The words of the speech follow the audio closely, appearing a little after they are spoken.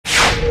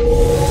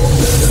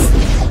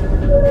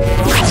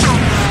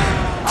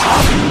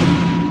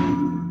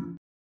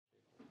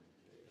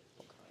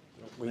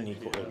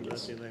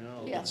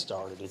get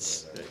started.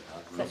 It's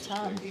That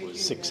time.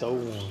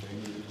 6:01.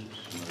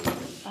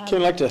 Okay,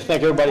 I'd like to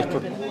thank everybody for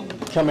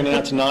coming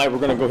out tonight. We're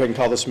going to go ahead and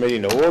call this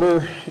meeting to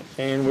order,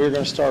 and we're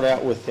going to start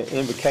out with the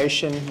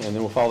invocation, and then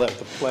we'll follow that with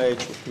the pledge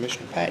with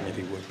Commissioner Patton, if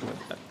you would.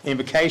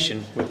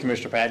 Invocation with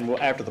Commissioner Patton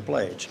after the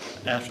pledge.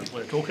 After the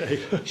pledge, okay.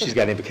 She's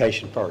got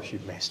invocation first.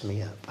 You've messed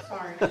me up.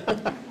 Sorry.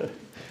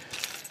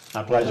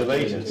 I pledge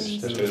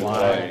allegiance to the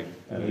flag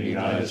of the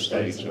United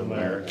States of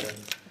America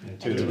and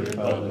to the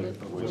republic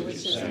for which it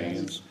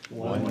stands,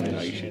 one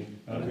nation,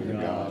 under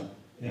God,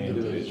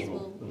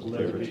 indivisible, with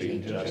liberty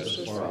and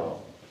justice for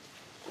all.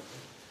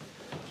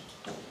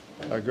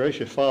 Our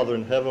gracious Father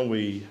in heaven,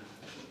 we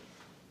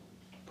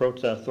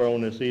approach thy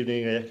throne this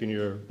evening, asking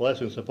your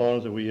blessings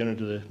upon us as we enter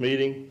into this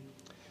meeting.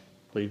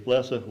 Please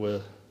bless us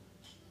with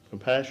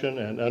compassion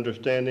and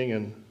understanding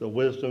and the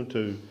wisdom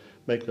to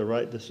make the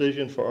right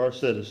decision for our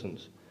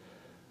citizens.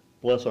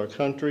 Bless our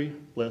country,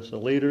 bless the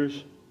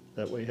leaders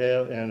that we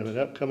have, and in an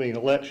upcoming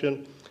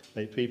election,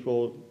 may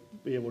people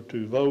be able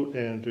to vote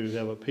and to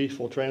have a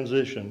peaceful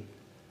transition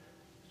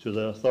to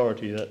the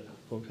authority that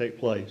will take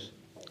place.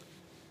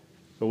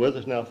 Go with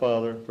us now,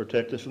 Father.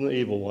 Protect us from the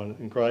evil one.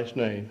 In Christ's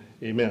name,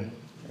 amen.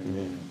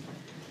 Amen.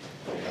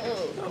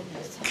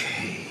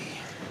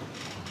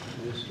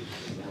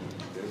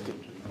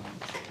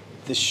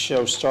 This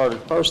show started.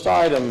 First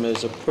item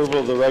is approval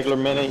of the regular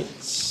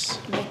minutes.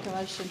 Make a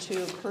motion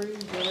to approve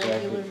the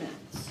regular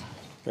minutes.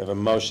 We have a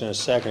motion and a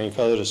second. Any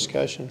further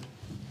discussion?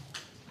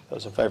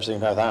 Those in favor,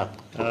 signify with aye.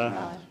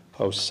 Aye.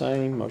 Opposed,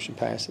 same. Motion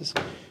passes.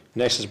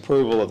 Next is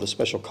approval of the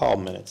special call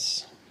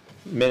minutes.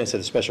 Minutes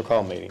of the special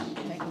call meeting.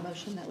 Make a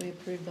motion that we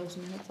approve those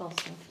minutes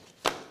also.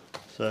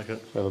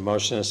 Second. We have a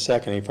motion and a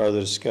second. Any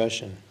further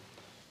discussion?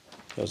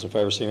 Those in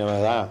favor, signify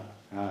with aye.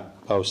 Aye.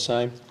 Opposed,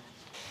 same.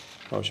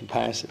 Motion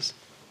passes.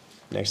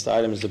 Next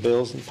item is the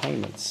bills and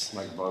payments.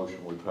 Make a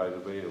motion, we pay the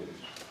bills.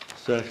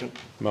 Second.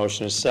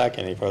 Motion is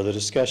second. Any further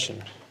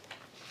discussion?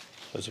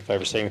 Those in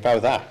favor, signify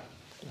with aye.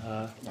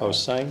 Aye.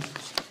 Opposed, same.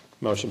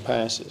 Motion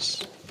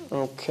passes.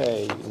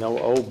 Okay, no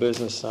old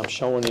business I'm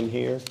showing in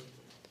here.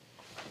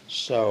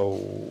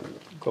 So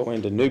go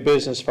into new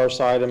business. First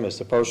item is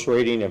the first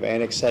reading of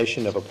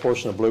annexation of a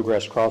portion of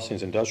Bluegrass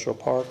Crossings Industrial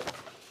Park.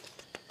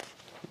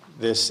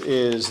 This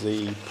is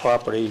the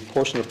property,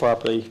 portion of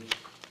property.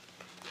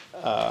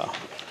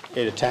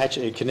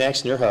 It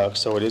connects near Huck,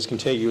 so it is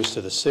contiguous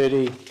to the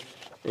city.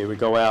 It would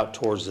go out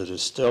towards the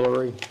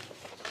distillery.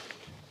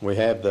 We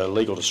have the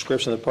legal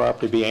description of the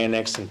property be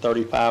annexed in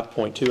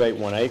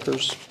 35.281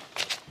 acres.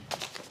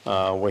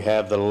 We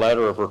have the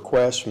letter of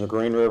request from the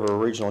Green River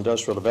Regional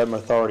Industrial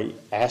Development Authority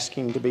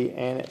asking to be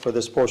for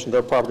this portion of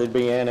their property to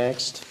be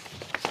annexed.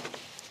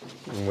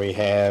 And we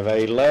have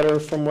a letter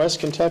from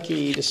West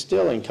Kentucky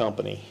Distilling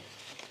Company.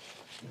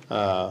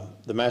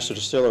 The master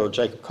distiller,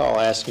 Jacob Call,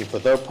 asking for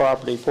their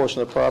property,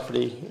 portion of the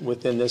property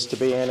within this to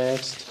be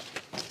annexed.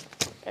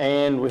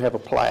 And we have a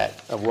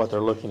plat of what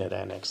they're looking at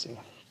annexing.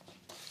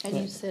 And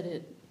you said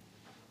it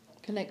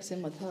connects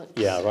in with Huck's.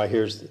 Yeah, right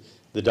here's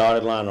the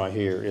dotted line right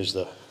here is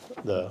the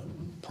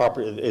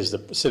property, is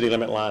the city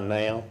limit line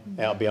now,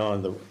 out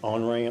beyond the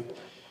on-ramp.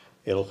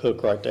 It'll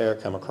hook right there,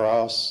 come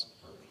across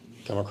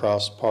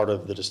part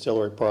of the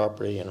distillery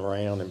property and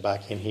around and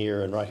back in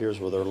here, and right here's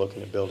where they're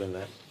looking at building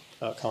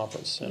that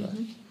conference center.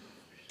 Mm-hmm.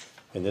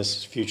 And this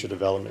is future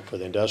development for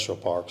the industrial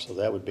park, so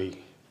that would be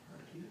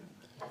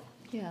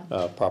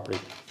property.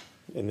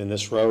 And then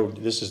this road,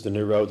 this is the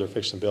new road they're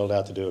fixing to build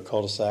out to do a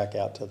cul-de-sac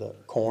out to the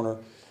corner,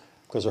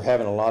 because they're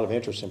having a lot of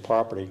interest in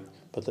property,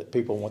 but the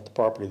people want the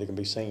property that can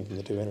be seen from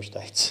the two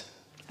interstates.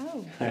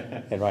 Oh.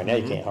 And right now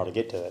you can't hardly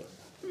get to it.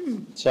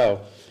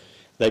 So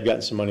they've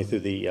gotten some money through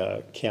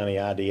the county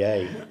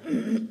IDA,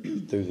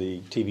 through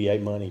the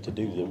TVA money to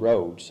do the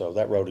road. So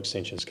that road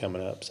extension is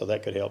coming up, so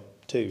that could help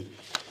too.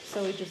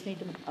 So we just need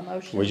a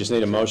motion. We just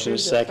need a motion and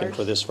a second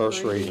for this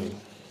first reading.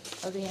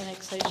 Of the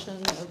annexation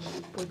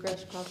of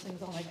Bluegrass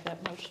Crossings. I'll make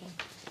that motion.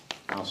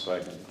 I'll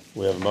second it.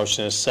 We have a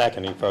motion and a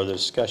second. Any further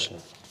discussion?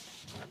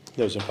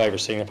 Those in favor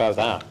signify with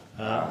aye.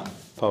 Aye.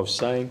 Opposed,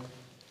 same.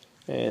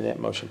 And that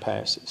motion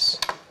passes.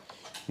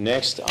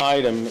 Next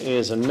item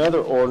is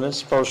another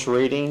ordinance, first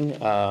reading.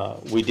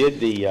 We did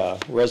the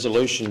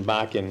resolution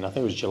back in, I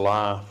think it was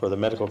July, for the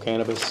medical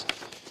cannabis.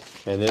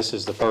 And this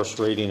is the first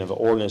reading of an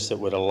ordinance that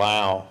would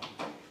allow,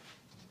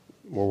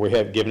 where we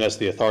have given us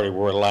the authority,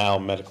 we'll allow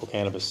medical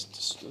cannabis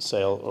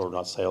sale, or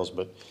not sales,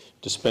 but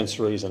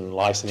dispensaries and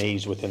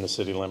licensees within the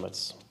city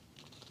limits.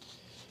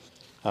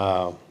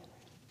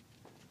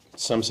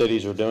 Some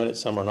cities are doing it,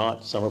 some are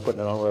not. Some are putting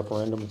it on a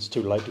referendum. It's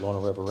too late to go on a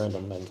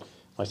referendum. And like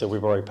I said,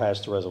 we've already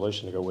passed the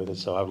resolution to go with it,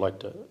 so I'd like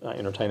to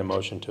entertain a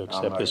motion to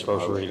accept this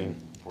first reading.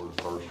 For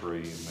the first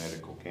reading of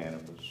medical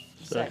cannabis.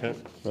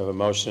 Second. We have a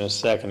motion and a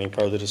second. Any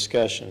further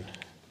discussion?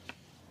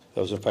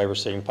 Those in favor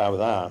signify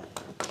with aye.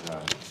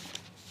 Aye.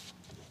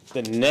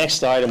 The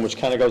next item, which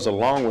kind of goes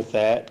along with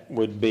that,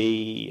 would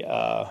be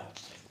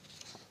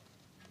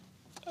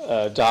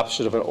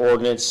adoption of an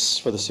ordinance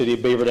for the city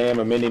of Beaver Dam,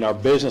 amending our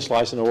business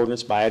license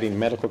ordinance by adding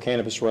medical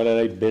cannabis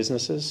related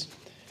businesses.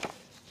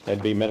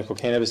 That'd be medical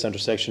cannabis under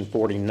section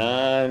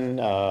 49.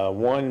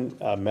 One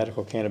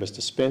medical cannabis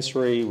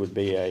dispensary would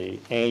be a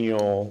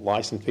annual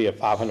license fee of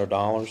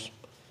 $500.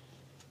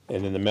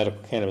 And then the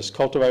medical cannabis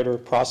cultivator,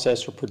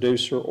 processor,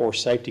 producer, or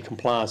safety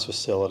compliance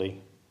facility.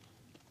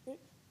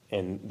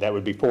 And that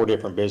would be 4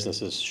 different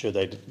businesses, should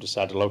they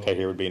decide to locate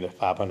here, would be at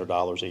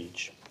 $500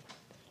 each.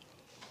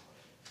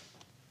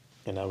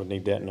 And I would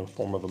need that in the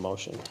form of a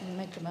motion. I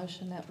make a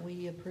motion that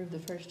we approve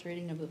the first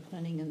reading of the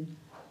planning and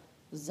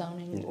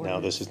zoning ordinance. Now,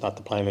 this is not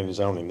the planning and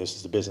zoning, this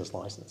is the business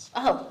license.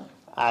 Oh.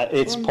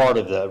 It's part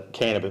of the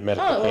cannabis,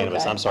 medical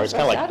cannabis, Okay. I'm sorry, it's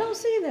kind of like. I don't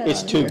see that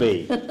It's on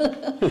 2B.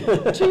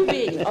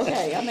 2B,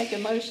 okay, I make a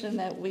motion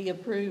that we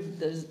approve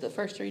the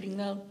first reading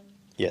though,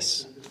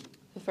 Yes,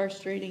 the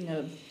first reading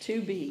of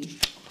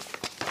 2B.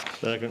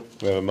 Second.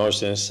 we have a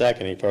motion and a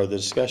second, any further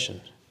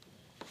discussion?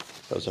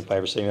 Those in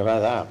favor signify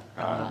with aye.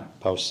 Aye.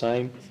 Opposed,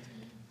 same.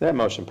 That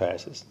motion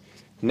passes.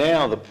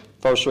 Now, the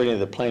first reading of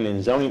the planning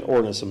and zoning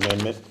ordinance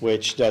amendment,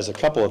 which does a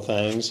couple of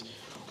things.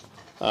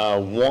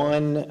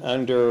 One,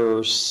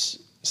 under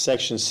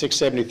section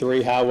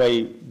 673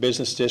 Highway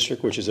Business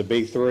District, which is a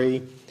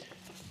B3,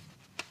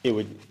 it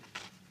would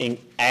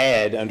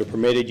add under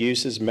permitted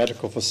uses,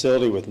 medical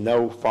facility with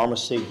no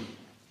pharmacy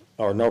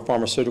or no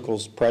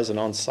pharmaceuticals present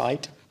on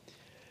site.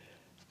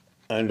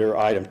 Under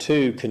item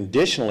 2,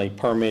 conditionally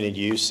permitted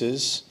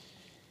uses,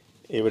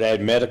 it would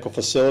add medical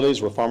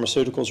facilities where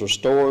pharmaceuticals are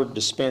stored,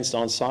 dispensed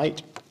on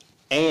site,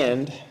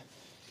 and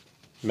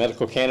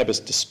medical cannabis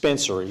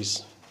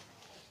dispensaries,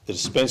 the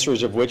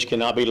dispensaries of which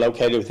cannot be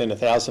located within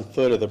 1,000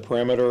 foot of the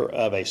perimeter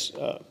of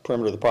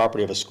the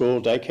property of a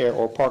school, daycare,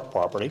 or park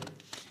property.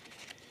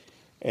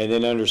 And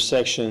then under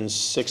section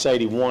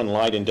 681,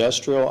 light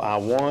industrial,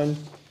 I1,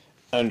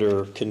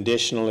 under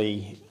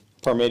conditionally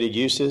permitted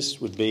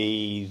uses would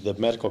be the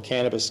medical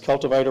cannabis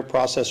cultivator,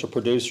 processor,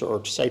 producer,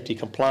 or safety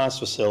compliance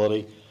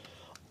facility,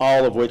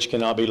 all of which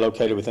cannot be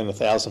located within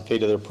 1,000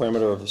 feet of the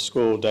perimeter of the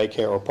school,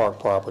 daycare, or park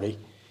property.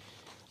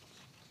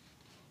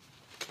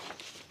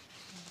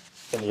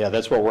 And yeah,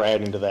 that's what we're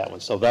adding to that one.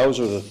 So those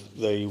are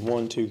the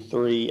 1, 2,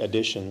 3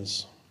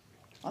 additions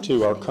On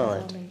to our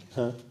planning and current,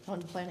 zoning.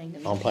 On planning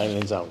and on planning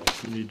and zoning.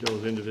 You need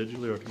those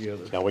individually or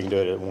together? Now, we can do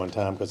it at one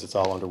time because it's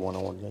all under one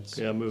ordinance.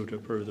 Yeah, I move to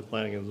approve the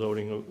planning and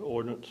zoning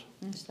ordinance.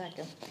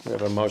 Second. We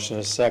have a motion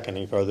and a second.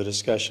 Any further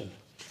discussion?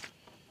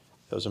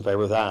 Those in favor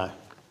with aye.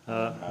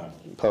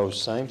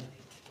 Opposed, same.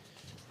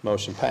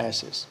 Motion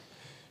passes.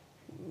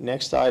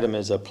 Next item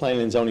is a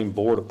planning and zoning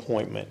board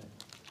appointment.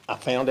 I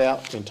found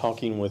out in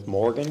talking with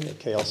Morgan at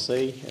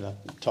KLC, and I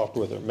talked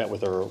with her, met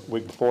with her a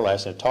week before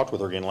last, and I talked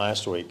with her again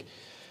last week.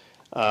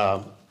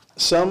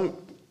 Some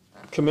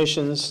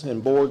commissions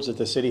and boards that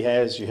the city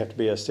has, you have to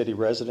be a city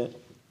resident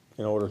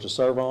in order to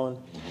serve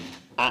on.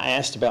 I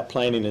asked about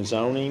planning and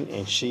zoning,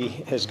 and she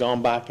has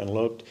gone back and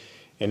looked,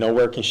 and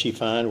nowhere can she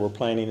find where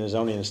planning and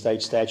zoning and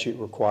state statute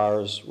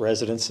requires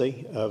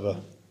residency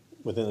of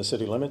within the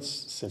city limits.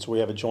 Since we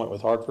have a joint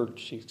with Hartford,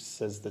 she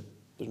says that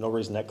there's no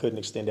reason that couldn't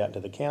extend out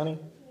into the county.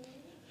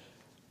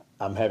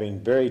 I'm having a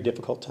very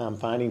difficult time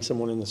finding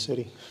someone in the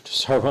city to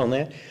serve on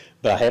that,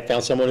 but I have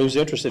found someone who's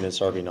interested in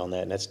serving on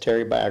that, and that's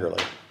Terry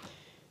Baggerly.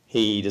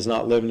 He does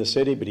not live in the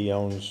city, but he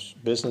owns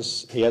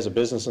business. He has a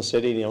business in the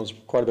city, and he owns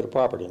quite a bit of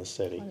property in the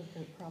city.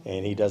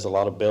 And he does a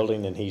lot of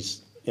building, and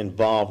he's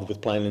involved with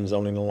planning and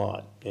zoning a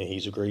lot, and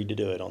he's agreed to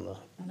do it on the.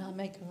 And I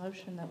make a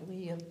motion that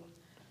we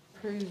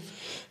approve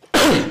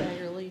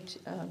Baggerly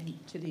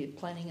to the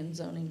planning and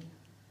zoning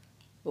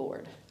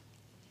board.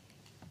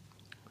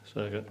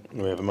 Second.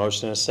 We have a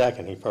motion and a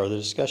second. Any further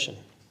discussion?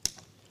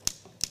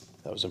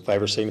 Those in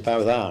favor signify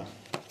with aye.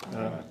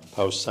 Aye.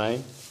 Opposed,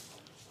 same.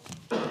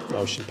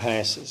 Motion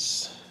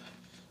passes.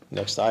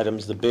 Next item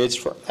is the bids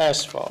for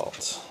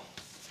asphalt.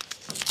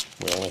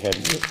 We only had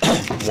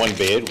one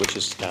bid, which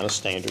is kind of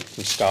standard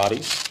from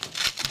Scotty's.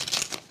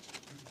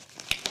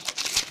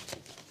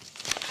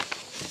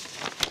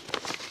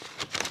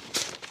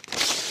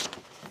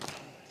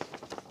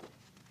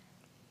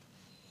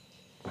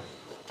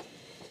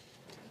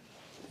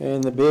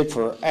 And the bid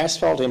for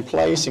asphalt in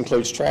place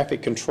includes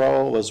traffic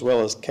control as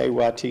well as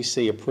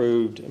KYTC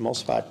approved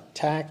emulsified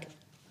tack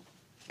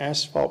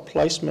asphalt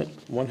placement,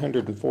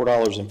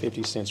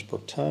 $104.50 per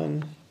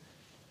ton.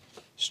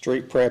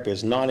 Street prep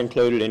is not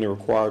included. Any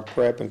required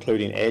prep,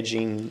 including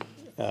edging,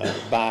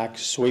 bike,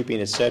 sweeping,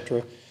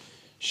 etc.,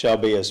 shall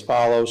be as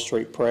follows.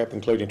 Street prep,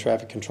 including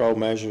traffic control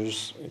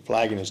measures,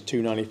 flagging is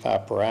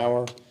 $2.95 per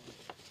hour.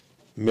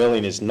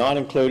 Milling is not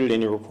included.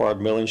 Any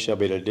required milling shall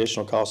be at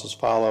additional cost as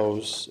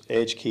follows.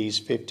 Edge keys,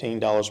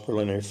 $15 per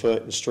linear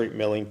foot, and street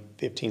milling,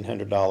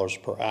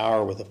 $1,500 per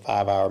hour with a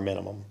 5-hour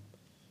minimum.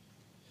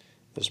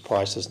 This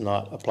price does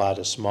not apply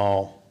to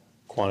small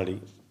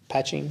quantity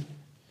patching.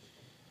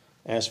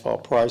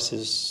 Asphalt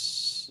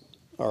prices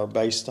are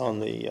based on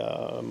the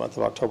month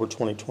of October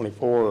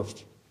 2024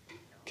 of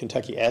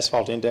Kentucky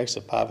Asphalt Index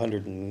of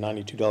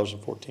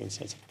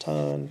 $592.14 a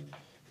ton.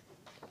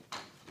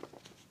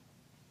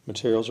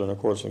 Materials are in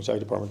accordance with Kentucky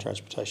Department of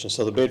Transportation.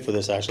 So the bid for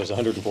this actually is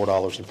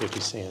 $104.50.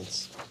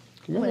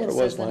 Do you remember what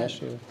it was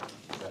last year?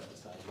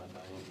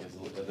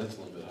 That's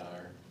a little bit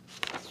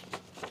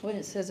When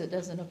it says it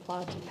doesn't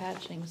apply to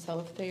patching, so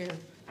if they're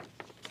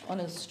on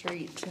a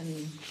street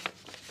and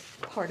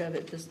part of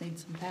it just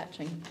needs some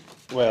patching.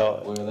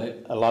 Well, Well, they,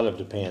 a lot of it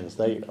depends.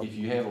 if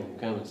you have them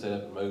come and set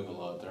up and move a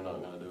lot, they're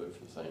not gonna do it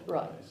for the same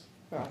Right. price.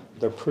 Right.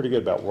 They're pretty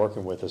good about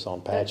working with us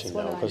on patching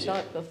though. That's what I 'cause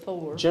thought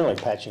before. generally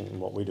patching,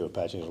 what we do with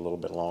patching is a little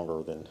bit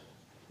longer than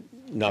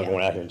not Yeah.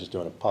 going out here and just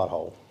doing a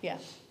pothole. Yeah.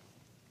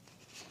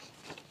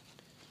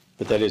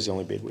 But that is the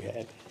only bid we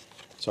had.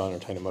 So I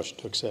entertain a motion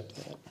to accept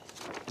that.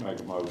 Make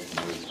a motion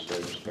to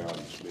accept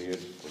Scott's bid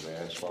for the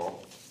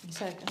asphalt.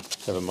 Second.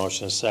 Have a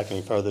motion and a second.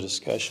 Any further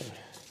discussion?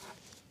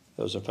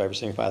 Those in favor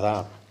signify with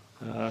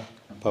aye.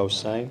 Opposed,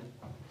 same.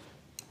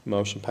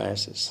 Motion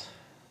passes.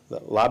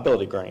 The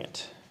liability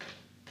grant.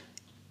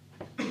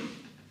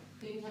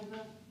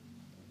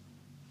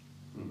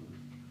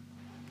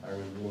 I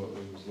remember what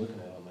we was looking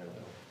at on there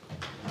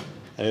though.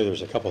 I knew there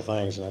was a couple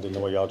things and I didn't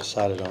know what y'all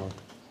decided on.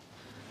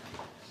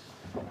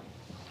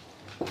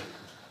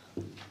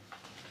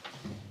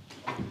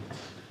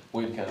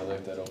 We kind of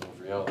left that open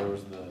for y'all. There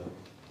was the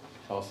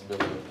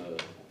possibility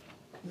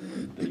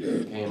of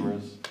the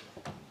cameras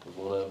was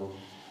one of them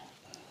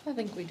I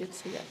think we did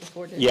see that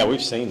before, didn't we? Yeah,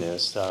 we've seen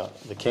this, the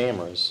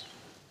cameras,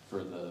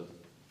 for the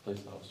police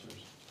officers.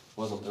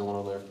 Wasn't there one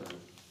on there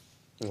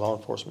for law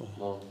enforcement,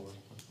 law enforcement?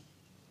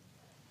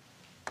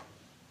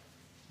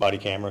 body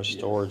cameras, Yeah.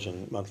 storage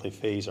and monthly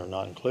fees are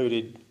not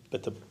included,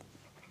 but the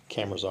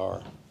cameras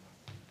are.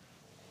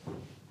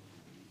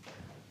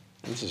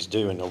 This is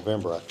due in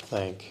November, I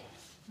think.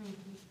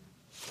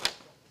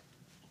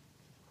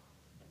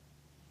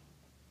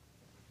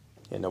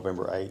 Yeah,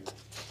 November 8th.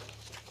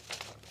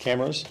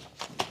 Cameras?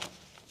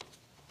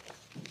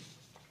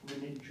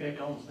 We need to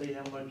check on, see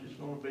how much it's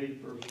gonna be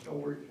for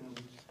storage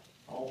and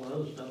all the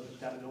other stuff that's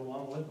gotta go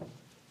along with them.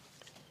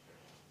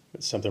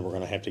 It's something we're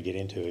gonna have to get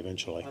into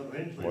eventually,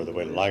 Eventually, whether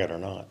we we will. like it or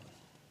not.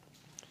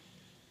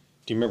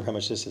 Do you remember how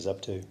much this is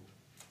up to?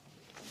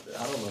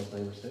 I don't know if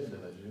they ever said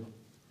that, Jill.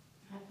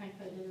 I think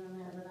they did on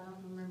there, but I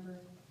don't remember.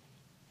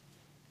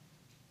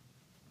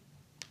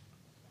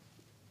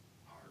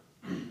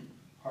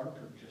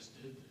 Hartford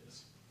just did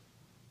this.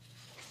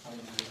 I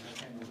don't know, I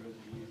can't remember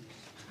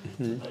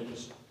the year.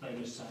 They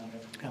just signed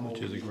up. How much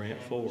is the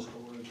grant for?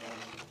 Storage,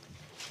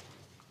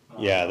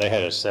 Yeah, they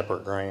had a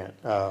separate grant,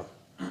 up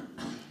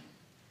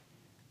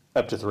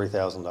to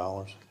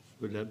 $3,000.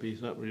 Would that be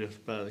something we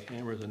just buy the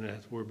cameras and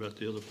have to worry about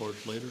the other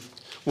parts later?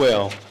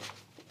 Well,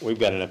 we've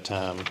got enough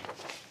time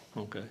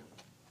Okay.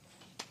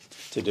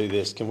 to do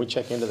this. Can we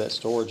check into that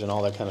storage and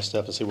all that kind of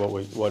stuff and see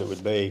what it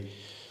would be?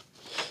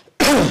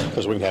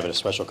 Because we can have a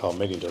special call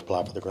meeting to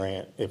apply for the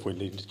grant if we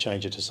need to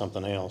change it to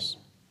something else.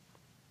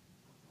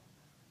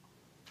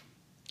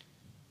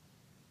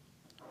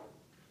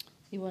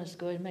 You want us to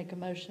go ahead and make a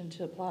motion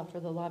to apply for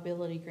the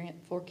liability grant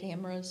for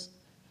cameras?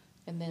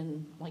 And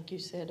then, like you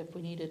said, if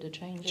we needed to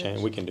change it,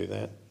 We can do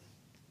that.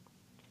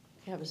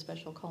 have a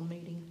special call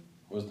meeting.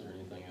 Was there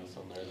anything else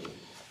on there that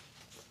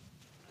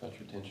got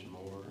your attention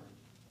more?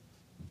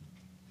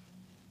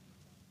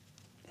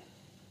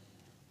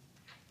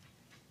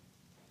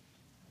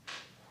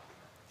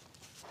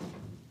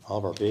 All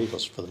of our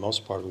vehicles, for the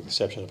most part, with the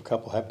exception of a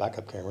couple, have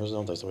backup cameras,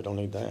 don't they? So we don't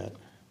need that.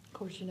 Of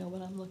course, you know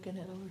what I'm looking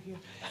at over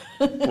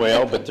here.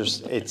 Well, but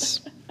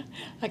it's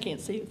I can't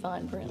see the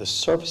fine print. the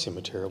surfacing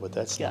material, but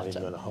that's not even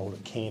Gotcha. gonna hold a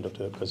candle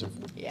to it because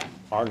Yeah.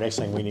 our next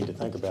thing we need to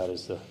think about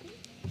is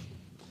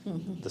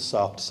the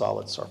soft,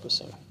 solid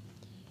surfacing.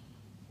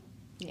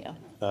 Yeah.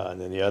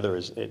 And then the other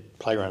is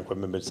playground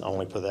equipment, but it's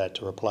only for that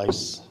to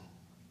replace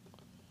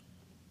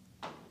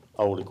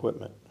old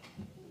equipment.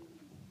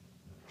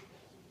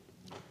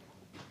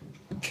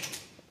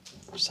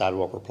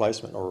 Sidewalk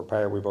replacement or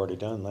repair, we've already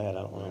done that,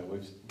 I don't Well, know.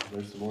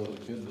 there's some more that we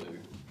could do.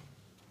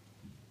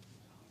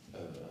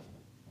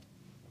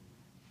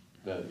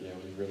 But yeah,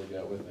 we really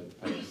got with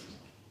it the past,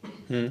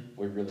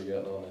 we've really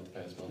gotten on it the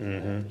past month and a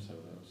half or so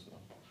though, so.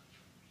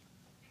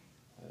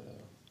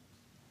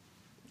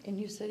 And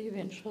you said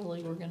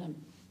eventually we're gonna,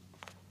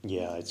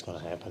 Yeah, it's gonna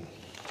happen.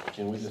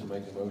 Can we just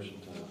make a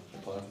motion to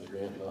apply for the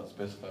grant and not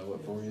specify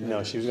what for yet?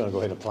 No, she was gonna go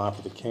ahead and apply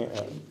for the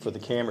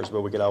cameras,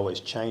 but we could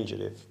always change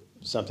it if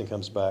something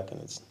comes back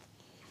and it's,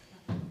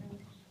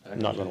 I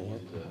not can gonna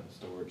change work. the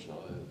storage and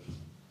all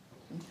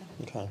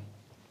that. okay.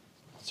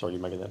 So are you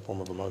making that form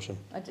of a motion?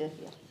 I did,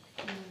 yeah.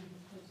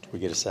 We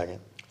get a second?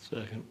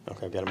 Second.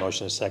 Okay, I've got a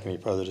motion and a second. Any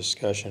further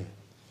discussion?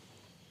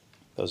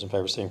 Those in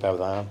favor signify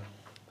with aye.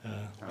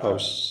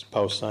 Post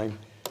same.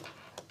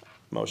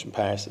 Motion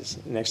passes.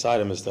 Next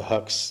item is the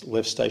Huck's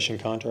lift station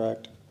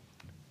contract.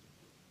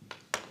 I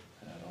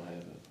don't have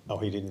it. Oh,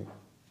 he didn't,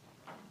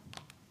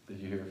 Did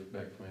you hear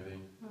back from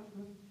anything?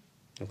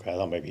 okay, I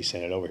thought maybe he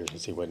sent it over here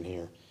since he wasn't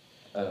here.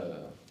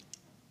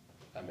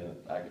 I mean,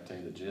 I could tell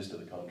you the gist of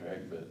the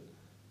contract, but,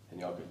 and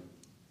y'all could,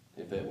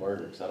 if that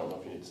works, I don't know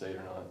if you need to say it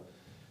or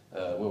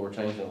not. What we're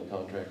changing on the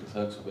contract is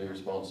Hucks will be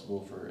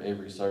responsible for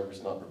every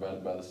service not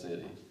provided by the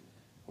city.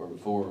 Where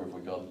before, if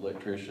we called the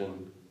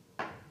electrician,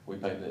 we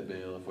paid that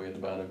bill. If we had to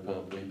buy a new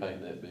pump, we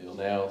paid that bill.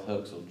 Now,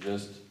 Hucks will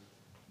just,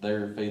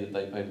 their fee that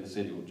they pay to the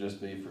city will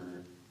just be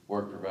for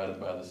work provided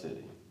by the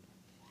city.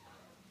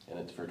 And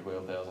it's for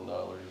 $12,000.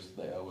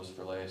 They owe us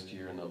for last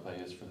year, and they'll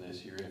pay us for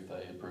this year if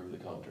they approve the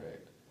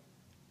contract.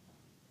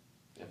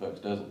 If folks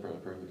doesn't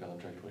approve the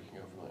contract, we can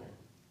go from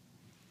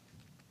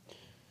there.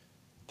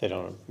 They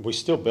don't, we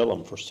still bill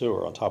them for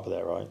sewer on top of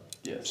that, right?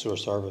 Yes. Sewer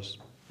service.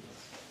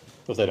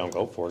 If they don't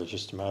go for it, it's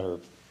just a matter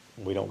of,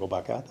 we don't go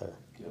back out there.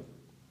 Yep.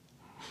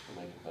 And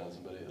they can find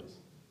somebody else.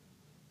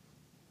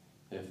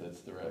 If that's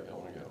the route I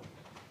wanna go.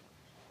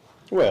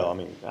 Well, I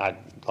mean, I'd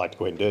like to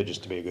go ahead and do it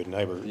just to be a good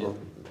neighbor, Yeah. or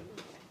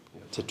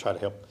to try to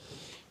help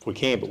if we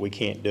can, but we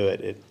can't do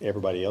it at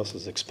everybody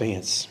else's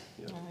expense.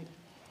 Yep. All right.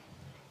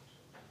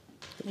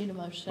 Need a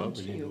motion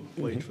Probably need to,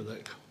 to wait for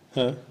that.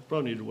 Huh?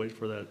 Probably need to wait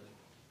for that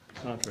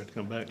contract to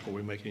come back before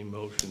we make any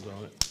motions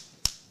on it.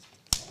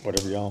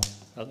 Whatever y'all.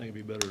 I think it'd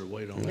be better to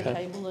wait on to that.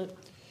 table it.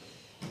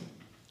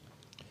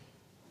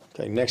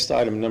 Okay, next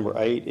item, number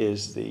 8,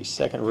 is the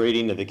second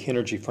reading of the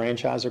Kenergy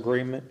franchise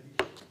agreement.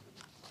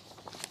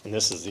 And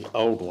this is the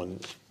old one,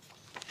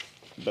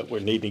 but we're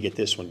needing to get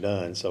this one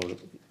done, so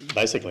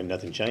basically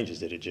nothing changes,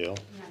 did it, Jill?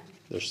 No.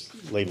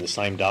 They're leaving the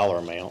same dollar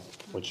amount,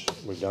 which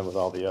we've done with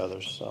all the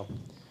others, so.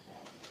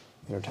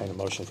 Entertain a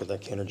motion for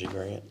that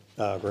Kenergy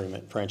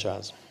agreement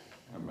franchise.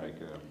 I make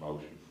a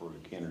motion for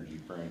the Kenergy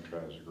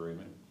franchise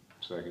agreement,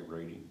 second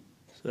reading.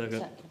 Second.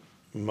 Second.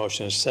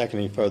 Motion is second.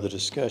 Any further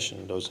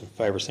discussion? Those in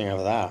favor, say aye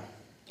with aye.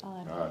 Aye.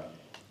 Aye.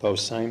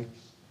 Opposed, same.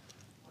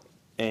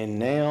 And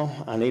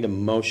now I need a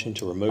motion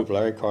to remove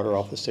Larry Carter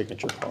off the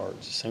signature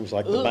cards. It seems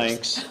like the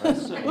Oops.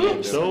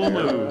 banks, So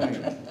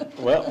moved.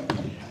 well,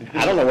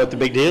 I don't know what the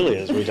big deal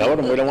is. We told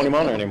him we don't want him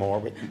on there anymore,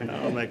 but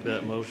I'll make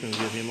that motion to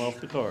get him off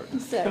the cart.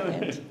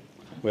 Second.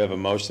 we have a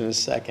motion and a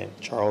second.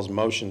 Charles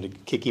motioned to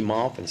kick him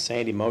off and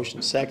Sandy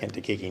motioned second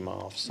to kick him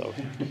off. So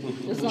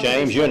As long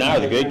James, as- you and I are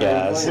the good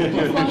guys. as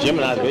long as Jim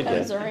and I are the it good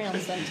comes guys. around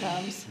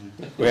sometimes.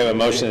 We have a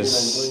motion and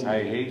s-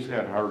 Hey, he's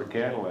got a herd of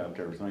cattle out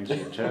there, thinks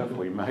it's tough,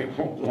 we may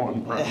want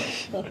one from.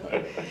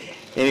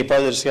 any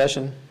further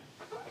discussion?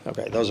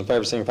 Okay, those in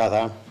favor, signify with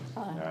aye.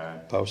 Aye.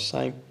 Opposed,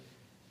 same.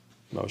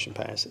 Motion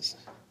passes.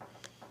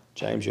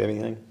 James, you have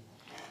anything?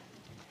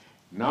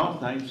 No,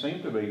 things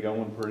seem to be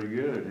going pretty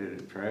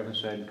good.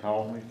 Travis hadn't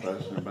called me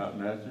fussing about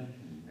nothing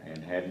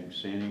and hadn't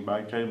sent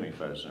anybody to me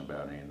fussing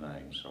about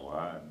anything, so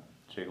I'm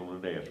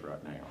tickled to death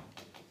right now.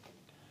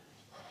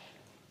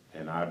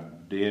 And I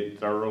did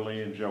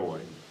thoroughly enjoy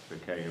the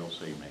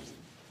KLC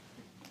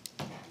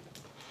meeting.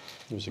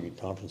 It was a good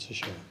conference this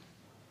year.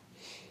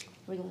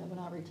 We're glad when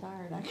I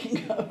retired, I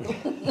can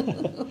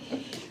go.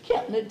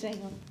 Counting it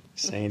down.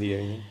 Sandy,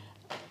 anything?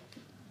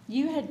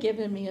 You had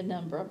given me a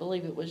number, I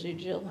believe it was you,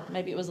 Jill,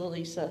 maybe it was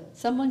Elisa.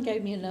 Someone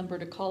gave me a number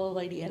to call a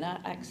lady and I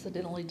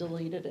accidentally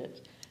deleted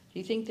it. Do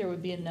you think there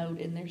would be a note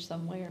in there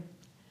somewhere?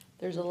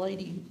 There's a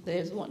lady that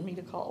is wanting me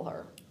to call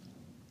her.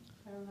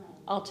 I don't know.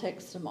 I'll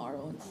text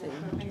tomorrow and see.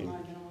 I think I can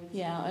always-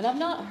 Yeah, and I've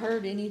not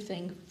heard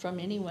anything from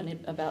anyone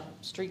about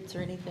streets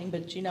or anything,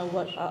 but you know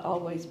what I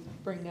always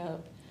bring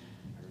up?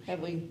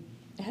 Have we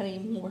had any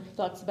more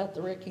thoughts about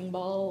the wrecking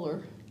ball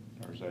or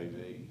There's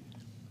AV.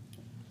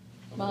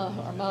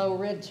 my old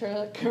red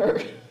truck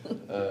or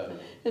Uh,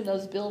 in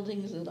those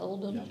buildings at Y'all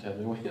Oldham? tell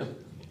me when.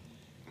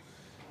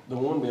 The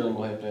one building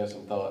will have to have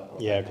some thought.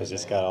 Yeah, because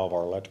it's got all of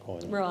our electrical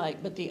in it.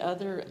 Right, but the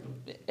other,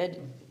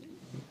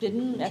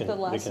 didn't, at the The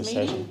last concession.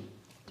 meeting,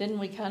 didn't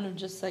we kind of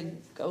just say,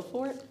 go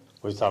for it?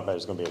 We thought it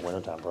was gonna be a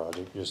wintertime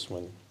project, just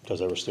when, because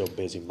they were still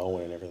busy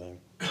mowing and everything.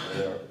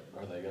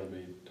 Are they gonna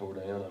be tore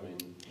down? I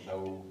mean,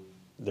 no,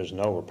 There's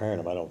no repairing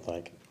them, I don't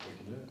think. we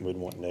can do it. We'd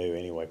want new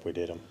anyway if we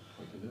did them.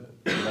 We can do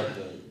it. What about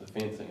the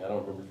fencing? I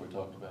don't remember if we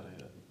talked about it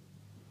yet.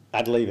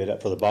 I'd leave it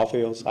up for the ball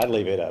fields. I'd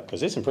leave it up,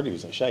 because it's in pretty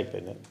decent shape,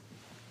 isn't it?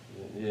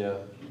 Yeah,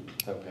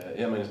 it's okay.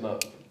 Yeah, I mean, it's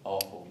not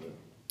awful,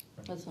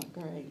 but That's not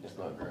great. it's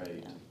not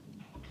great.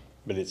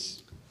 But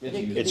it's It-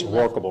 it's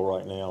workable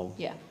right now,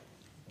 Yeah,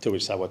 until we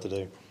decide what to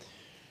do.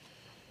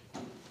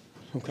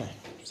 Okay.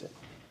 that's it.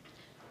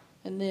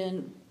 and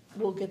then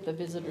we'll get the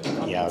visitors Yeah, I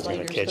comments was gonna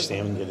later. catch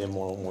them and get them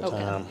one more Okay.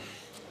 time.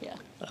 Yeah,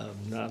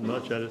 Not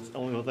much, the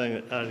only thing,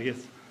 that I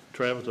guess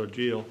Travis or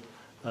Jill,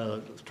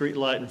 street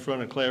light in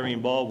front of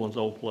Clarine Baldwin's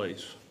old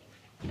place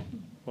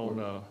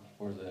on,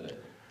 Where's that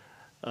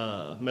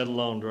at? Meadow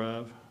Lawn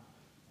Drive.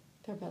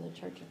 they're by the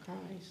Church of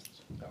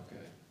Christ. Okay.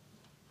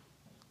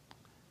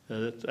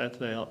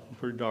 That's out,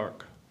 pretty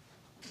dark.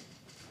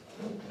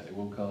 Okay,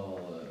 we'll call,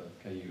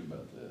 KU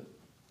about that.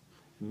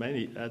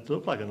 Maybe, it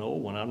looked like an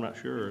old one, I'm not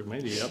sure,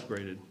 maybe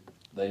upgraded.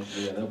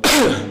 They'll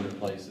probably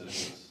replace it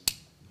if it's,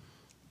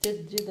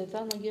 Did they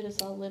finally get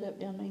us all lit up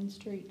down Main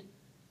Street?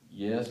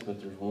 yes,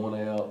 but there's one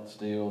out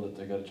still that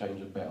they gotta change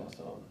the ballast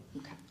on.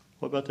 Okay.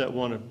 What about that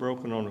one that's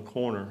broken on the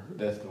corner?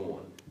 That's the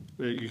one.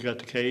 You got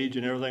the cage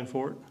and everything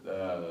for it?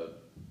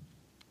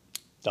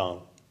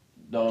 Don,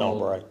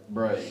 Donald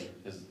Bray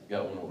has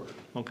got one ordered.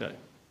 Okay.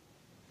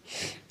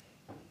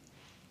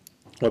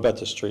 what about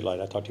the street light?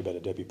 I talked to you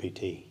about a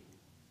WPT.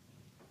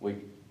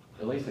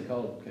 At least they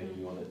called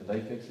KU on it. Did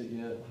they fix it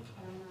yet? I don't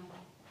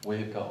know. We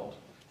have called.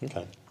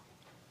 Okay.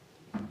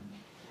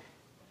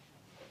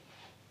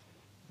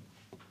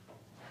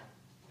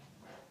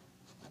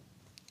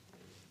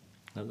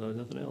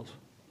 Nothing else.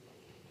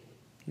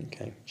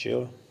 Okay,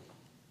 Jill?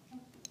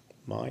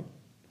 Mike?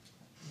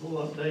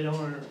 Little update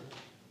on our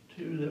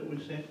two that we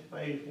sent to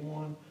phase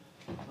one.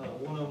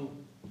 One of them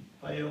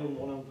failed and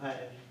one of them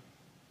passed.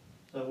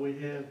 So we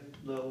have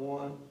the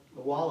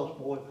Wallace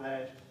boy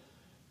passed,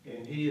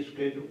 and he is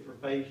scheduled for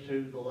phase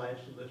two the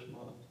last of this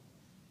month.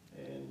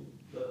 And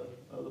the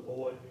other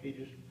boy, he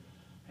just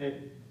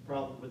had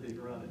problems with his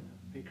running.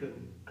 He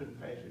couldn't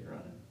pass his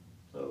running.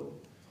 So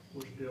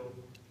we're still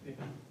in,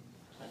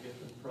 I guess,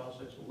 in the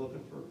process of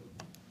looking for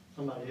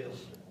somebody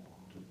else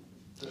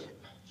to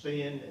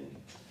send and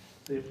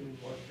see if we can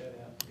work that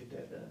out and get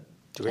that done.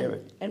 Do we have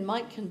it? And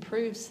Mike can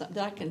prove that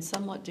I can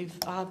somewhat do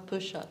 5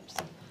 push-ups,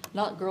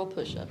 not girl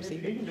push-ups. He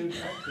can do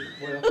practice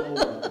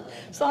well.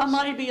 So I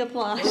might be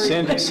applying.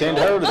 Send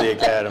her to the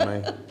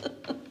academy.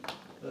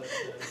 But,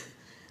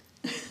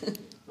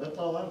 that's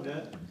all I've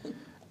got.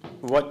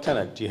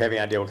 Do you have any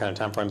idea what kind of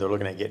time frame they're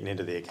looking at getting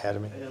into the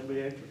academy? It'll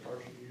be after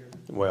first of the year.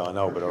 Well, I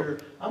know, For but sure.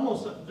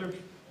 They're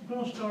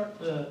gonna start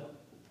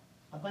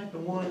I think the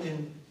one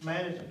in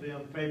Madison will be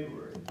in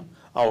February.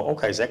 oh,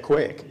 okay, is that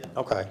quick? Yeah.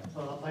 Okay.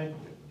 So I think,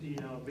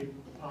 it'd be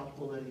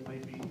possible that he may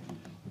be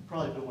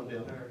probably going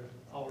down there in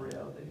all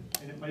reality.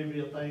 And it may be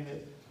a thing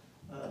that,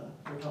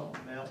 we're talking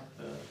about,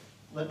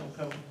 letting them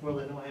come where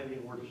they don't have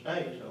anywhere to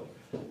stay, so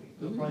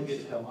they'll probably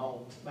get to come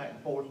home back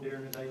and forth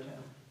during the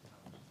daytime.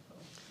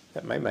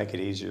 That may make it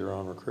easier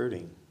on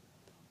recruiting.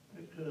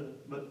 It could,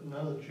 but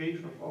none of the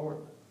chiefs were for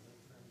it.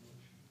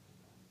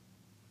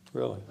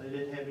 Really? They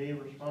didn't have any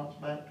response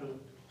back to,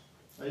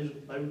 they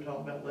were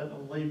talking about letting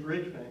them leave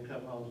Richmond and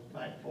come home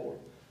back and forth.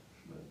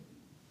 But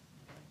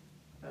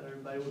not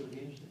everybody was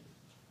against it.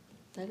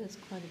 That is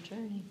quite a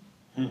journey.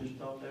 They just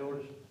thought they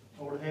ought to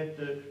have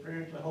to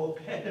experience the whole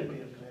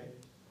academy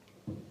effect.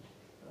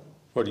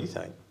 What do you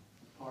think?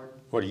 Pardon?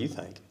 What do you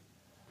think?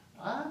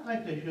 I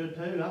think they should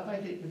too. I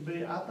think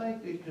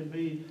it could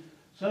be,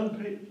 some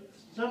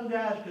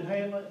guys could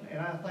handle it, and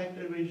I think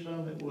there'd be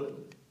some that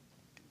wouldn't.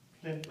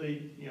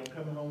 Simply,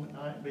 coming home at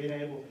night, being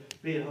able to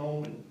be at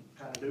home and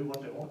kind of do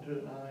what they want to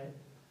at night.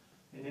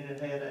 And then it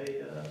had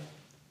a,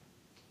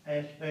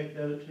 aspect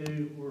of it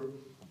too, where,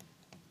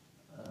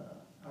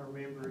 I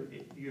remember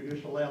you're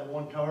just allowed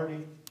one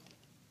tardy,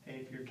 and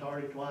if you're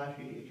tardy twice,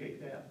 you get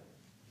kicked out.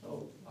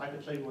 So I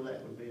could see where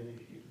that would be an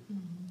issue.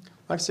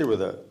 I can see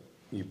where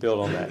you build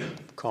on that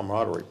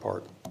camaraderie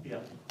part.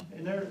 Yeah,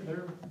 and they've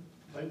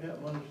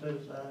got money set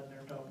aside, and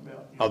they're talking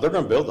about. Oh, they're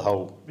gonna build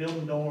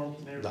Building dorms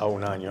and everything. the whole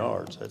 9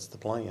 yards. That's the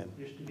plan.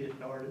 Just to get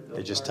started.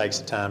 It just takes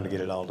the time to get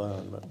it all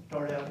done, but.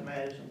 Start out in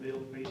Madison,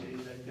 build PD,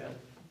 they've got,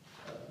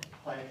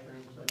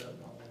 classrooms set up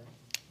and all that.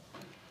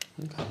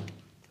 Okay.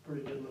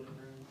 Pretty good looking room.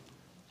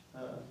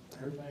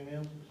 Everything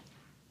else is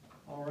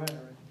all right, I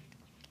reckon.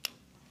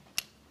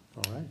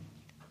 All right.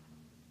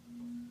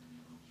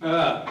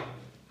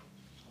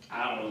 I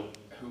don't know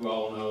who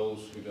all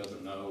knows, who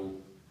doesn't know.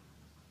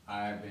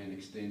 I've been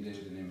extended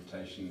an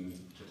invitation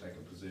to take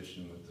a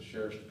position with the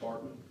Sheriff's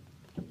Department.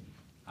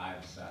 I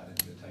decided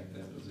to take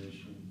that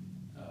position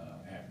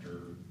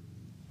after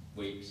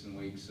weeks and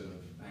weeks of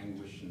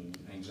anguish and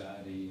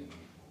anxiety and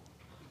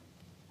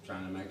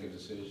trying to make a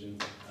decision.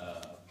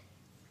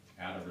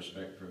 Out of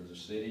respect for the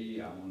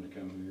city, I wanted to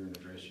come here and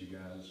address you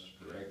guys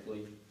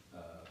directly.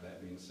 That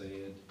being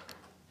said,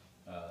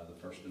 the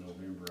 1st of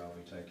November, I'll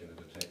be taking a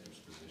detective's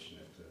position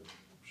at the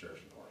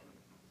Sheriff's Department.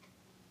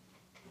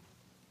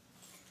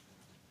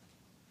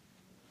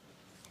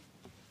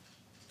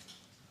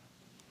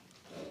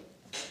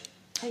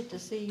 Hate to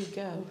see you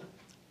go.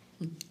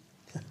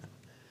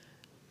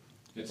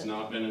 It's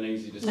not been an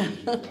easy decision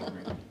for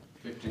me.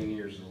 15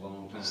 years is a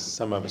long time.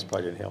 Some of us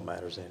probably didn't help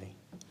matters any.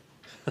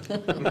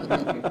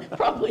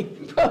 Probably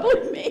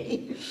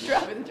me,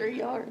 driving 3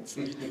 yards.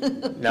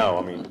 No,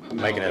 I mean,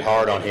 making it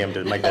hard on him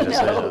to make that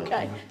decision. No,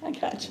 okay, I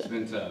It's gotcha.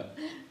 been tough.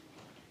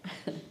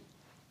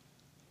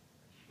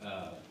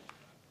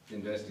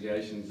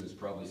 Investigations is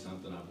probably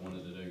something I've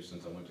wanted to do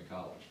since I went to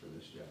college for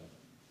this job.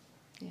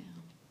 Yeah.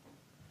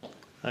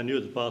 I knew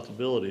it was a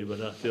possibility,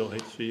 but I still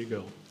hate to see you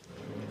go.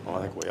 Well,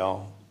 I think we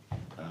all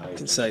I hate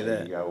can to say see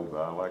that. you go, but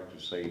I like to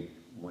see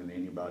when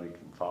anybody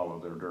can follow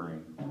their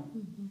dream.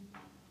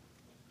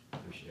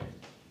 Appreciate it.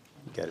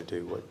 You got to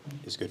do what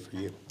is good for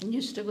you. And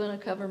you're still gonna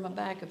cover my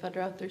back if I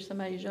drive through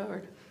somebody's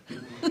yard?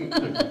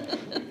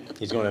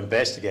 He's going to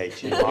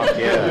investigate you, lock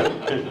you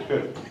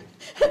up.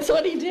 That's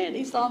what he did.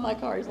 He saw my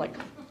car. He's like,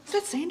 is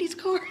that Sandy's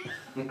car?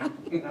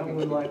 I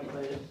would like to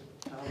say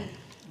Tom's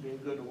been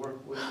good to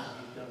work with,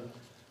 he's done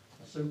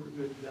a super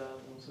good job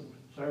on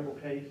several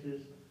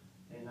cases,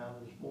 and I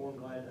was more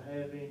than glad to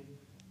have him,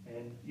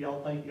 and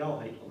y'all hate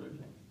to lose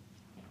him.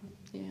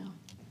 Yeah.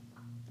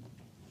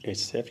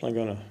 It's definitely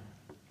going to,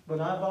 But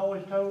I've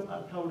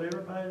told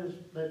everybody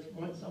that's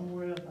went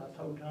somewhere, I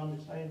told Tom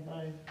the same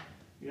thing.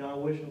 I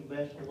wish them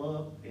best of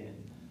luck,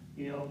 and,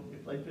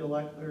 if they feel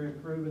like they're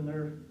improving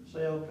their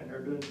self and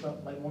they're doing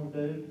something they want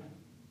to do,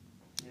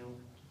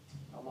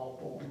 I'm all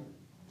for them.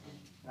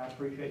 And I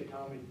appreciate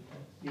Tommy,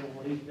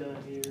 what he's done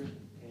here, and.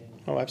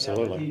 Oh,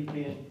 absolutely. He's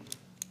been,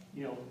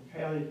 you know,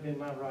 Charlie's been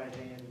my right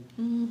hand,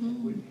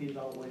 Mm-hmm. and he's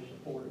always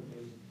supported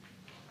me.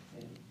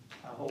 And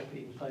I hope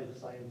he can say the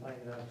same thing,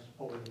 that I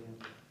supported him.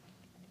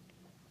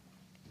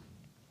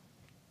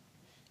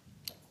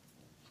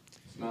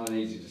 It's not an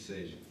easy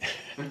decision.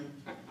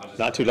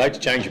 Not too late to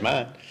change your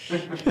mind.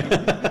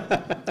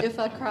 If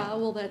I cry,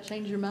 will that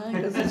change your mind?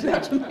 Because it's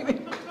about to make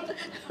me,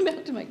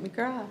 about to make me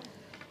cry.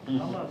 I'm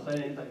not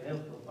saying anything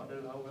else, but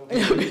if I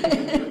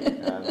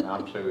do, I will.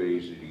 I'm too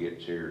easy to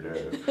get cheered up.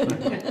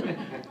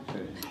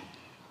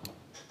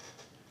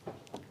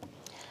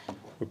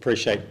 We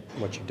appreciate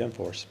what you've done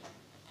for us,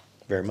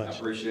 very I much.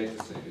 appreciate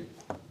the city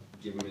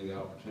giving me the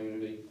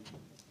opportunity.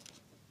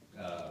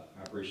 I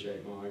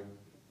appreciate mine.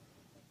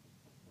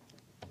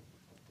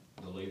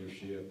 The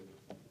leadership.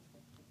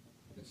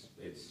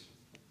 It's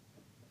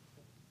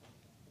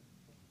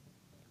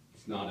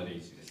not an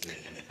easy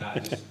decision. I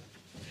don't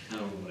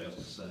know what else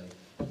to say.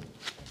 But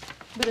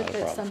Not if a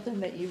that's problem. something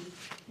that you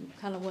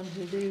kind of wanted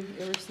to do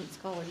ever since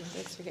college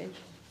investigation,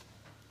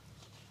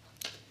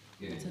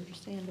 Yeah. it's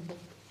understandable.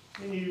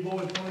 Any of you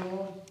boys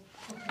 21?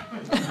 I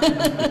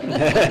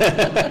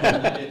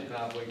did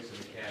 5 weeks of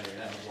academy,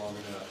 that was long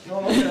enough. No,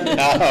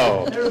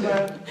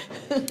 okay.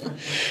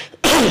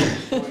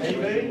 Oh,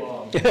 Never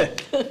mind.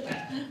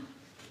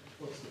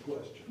 What's the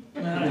question?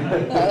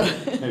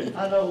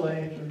 I know the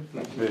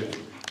answer.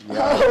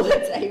 Oh,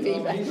 that's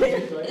AV back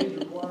there.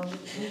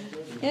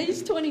 Yeah,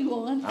 he's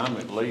 21. I'm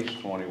at least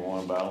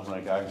 21, but I don't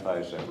think I can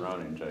pass that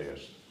running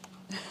test.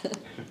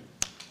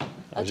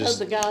 I told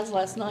the guys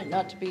last night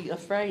not to be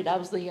afraid. I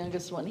was the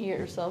youngest one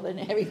here, so they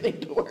didn't have anything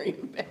to worry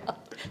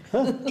about.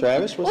 huh,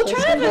 Travis, Well, what's that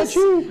say about Travis,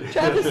 you?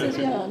 Travis is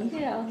young,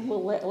 yeah.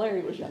 Well,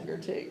 Larry was younger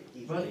too.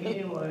 But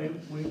anyway,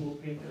 we will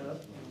pick it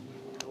up and we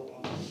will go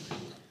on.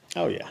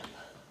 Oh, yeah.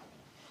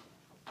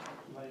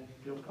 Maybe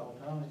still call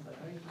Tommy and say,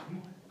 hey,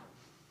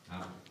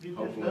 you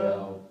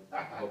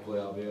Hopefully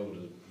I'll be able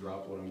to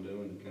drop what I'm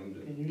doing and come to.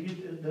 can you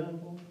get this done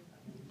for me?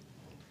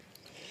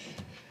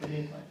 But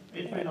anyway,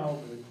 it's been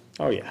all good.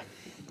 Oh, yeah.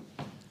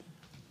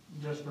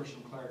 Just for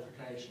some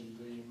clarification,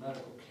 the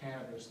medical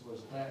cannabis,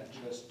 was that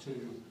just to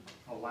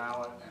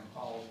allow it and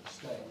follow the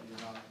state? You're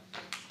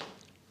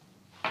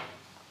not,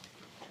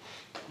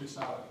 it's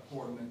not an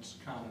ordinance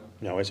kind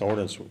of, No, it's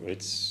ordinance,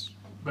 it's,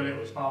 but it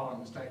was following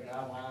the state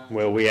guidelines?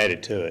 well, we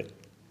added to it.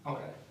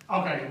 Okay,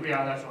 okay,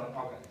 yeah, that's what,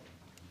 okay.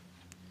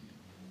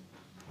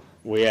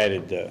 We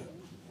added,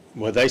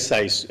 well, they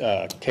say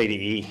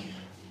KDE,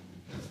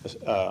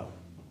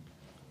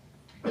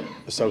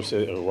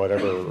 associate or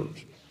whatever,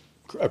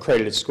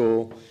 accredited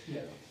school,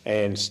 Yeah.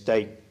 and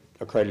state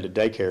accredited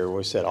daycare.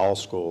 We said all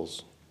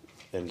schools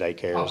and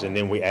daycares, and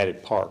then we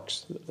added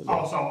parks.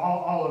 Also,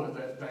 all of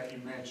it that you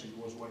mentioned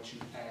was what you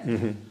added?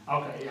 Mm-hmm.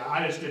 Okay, yeah,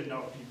 I just didn't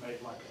know if you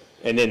made like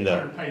And then a the,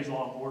 100-page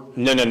long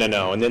ordinance.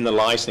 no, and then the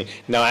licensing.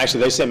 No,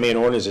 actually, they sent me an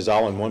ordinance, it's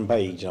all in one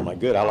page. I'm like,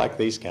 good, I like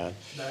these kind.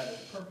 That is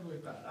perfectly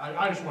fine.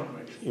 I just wanted to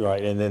make sure.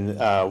 Right, and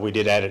then we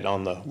did add it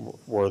on the,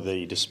 where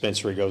the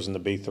dispensary goes in the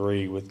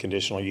B3 with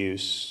conditional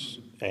use,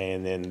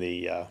 and then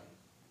the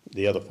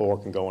other 4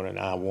 can go in an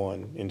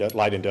I1,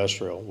 light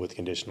industrial with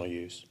conditional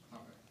use,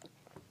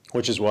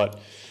 which is what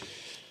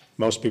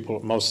most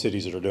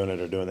cities that are doing it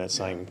are doing that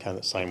same, kind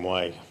of same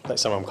way.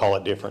 Some of them call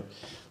it different.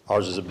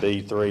 Ours is a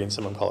B3, and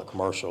some of them call it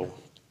commercial,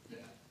 Yeah.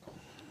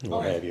 and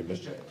what Okay, have you, but,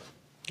 just checking.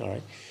 all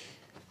right.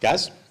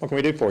 Guys, what can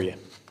we do for you?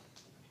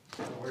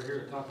 So we're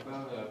here to talk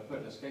about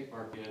putting a skate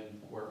park in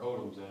where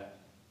Odom's at.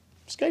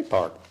 Skate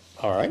park,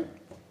 all right.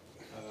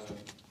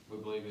 We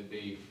believe it'd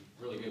be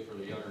really good for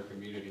the younger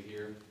community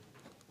here,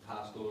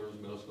 high schoolers,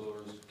 middle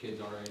schoolers, kids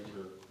our age,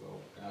 or, well,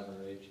 guys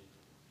our age.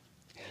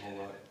 A whole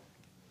lot,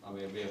 I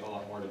mean, it'd be a whole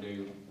lot more to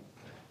do.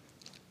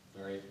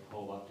 There ain't a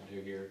whole lot to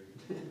do here.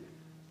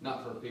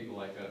 Not for people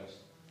like us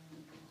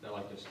that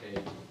like to skate,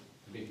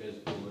 to be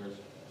physical.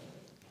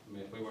 I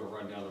mean, if we were to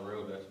run down the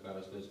road, that's about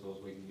as physical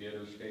as we can get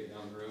or skate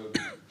down the road.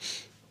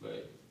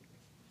 But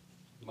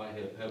might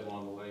hit a pebble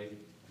on the way.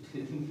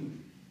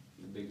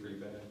 It'd be pretty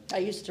bad. I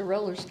used to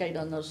roller skate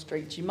on those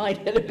streets. You might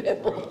hit a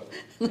pebble.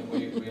 And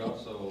we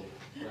also,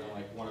 around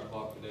like 1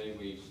 o'clock today,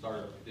 we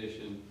started a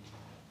petition.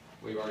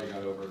 We've already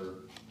got over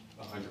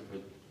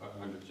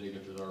 100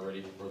 signatures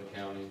already for the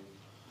county.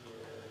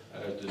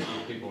 To see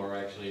if people are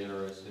actually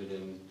interested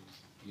in,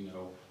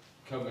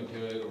 coming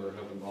to it or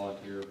helping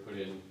volunteer, put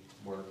in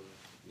work,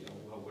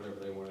 whatever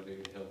they want to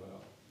do to help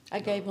out. I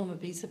gave them a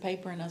piece of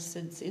paper and I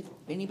said, if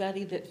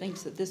anybody that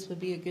thinks that this would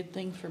be a good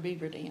thing for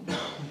Beaver Dam. Yeah,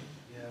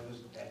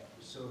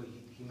 so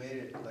he made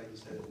it, like you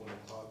said, at 1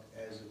 o'clock.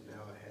 As of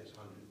now, it has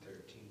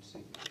 113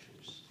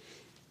 signatures.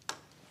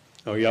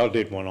 Oh, y'all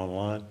did one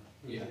online?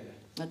 Yeah.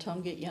 I told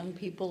them get young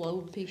people,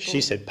 old people.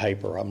 She said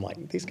paper. I'm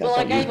like, these guys Well,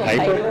 I don't use gave 'em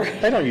paper. paper.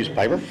 They don't use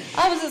paper.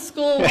 I was at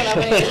school when I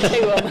went into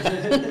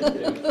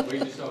them. Yeah, we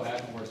just so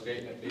happen we're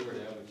skating at Beaver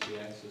Dam, and she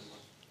asked us,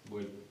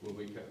 would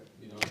we,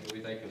 do we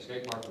think a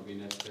skate park would be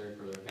necessary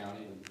for their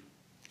county? And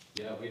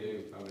yeah, we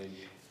do. I mean,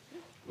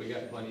 we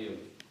got plenty of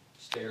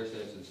stair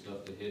sets and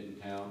stuff to hit in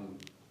town,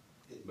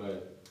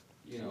 but,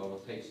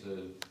 it takes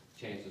the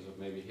chances of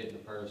maybe hitting a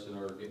person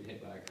or getting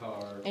hit by a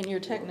car. And you're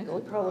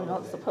technically probably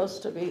not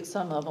supposed to be at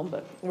some of them,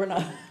 but we're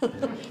not,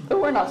 but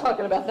we're not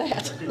talking about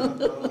that.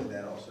 Not only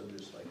that, also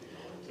just like,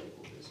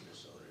 local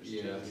business owners. too.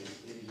 Yeah.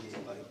 It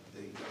get like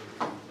the younger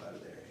people out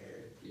of their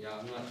hair. Yeah,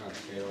 I'm not trying to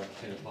scare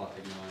like 10 o'clock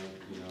at night,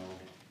 you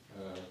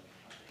know.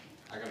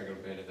 I gotta go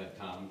to bed at that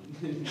time.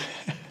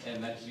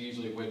 And that's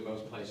usually when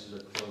most places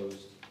are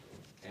closed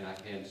and I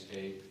can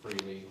skate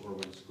freely, or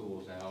when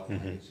school's out, I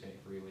can skate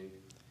freely.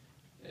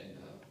 And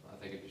I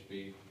think it'd just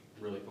be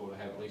really cool to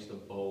have at least a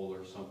bowl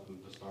or something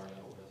to start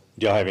out with.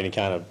 Do y'all have any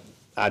kind of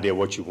idea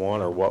what you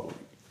want or what?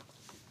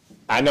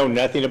 I know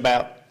nothing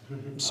about,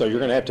 so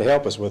you're gonna have to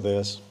help us with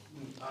this.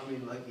 I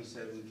mean, like you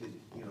said, we could,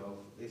 you know,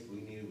 if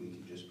we needed, we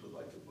could just put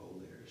like a bowl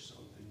there or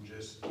something,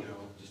 just, you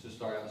know. Just to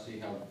start out, see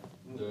how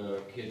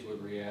the kids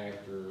would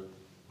react, or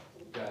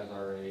guys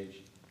our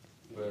age.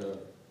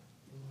 But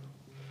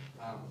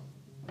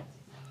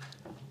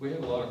we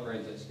have a lot of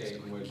friends that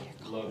skate and would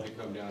love to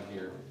come down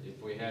here.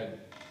 If we had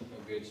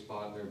a good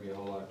spot, there'd be a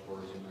whole lot of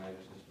tourism added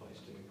to this place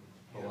too.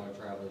 A whole lot of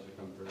travelers that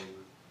come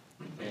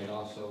through. And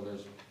also,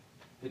 there's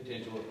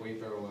potential if we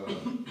throw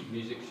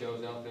music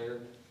shows out there,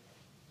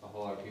 a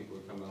whole lot of people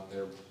would come out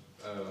there.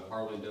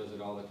 Harlan does it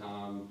all the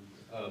time.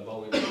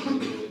 Bowling Green,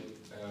 they do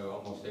it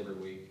almost every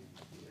week.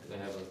 They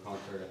have a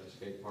concert at the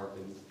skate park,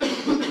 and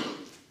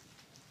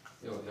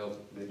it would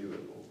help. They do it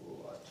in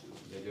Louisville a lot too.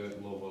 They do it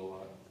in Louisville a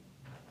lot.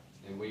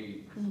 And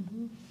we,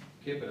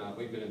 Kip and I,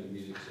 we've been in the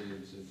music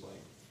scene since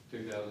like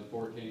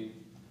 2014,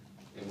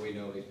 and we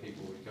know these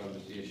people would come to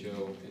see a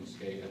show and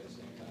skate at the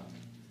same time.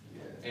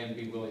 Yeah. And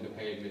be willing to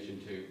pay admission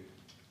too.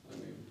 I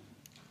mean,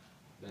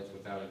 that's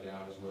without a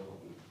doubt as well.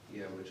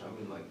 Yeah, which I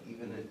mean, like,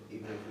 even if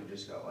we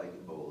just got like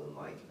a bowl and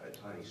like a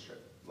tiny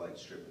strip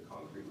of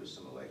concrete with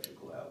some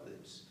electrical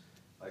outlets,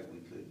 like we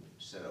could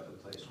set up a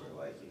place where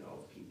like, you know,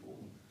 if people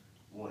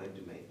wanted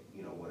to make,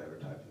 you know, whatever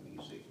type of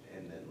music,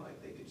 and then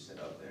like they could sit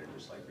out there and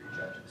just like reach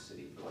out to the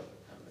city for like a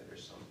permit or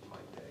something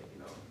like that, you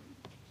know?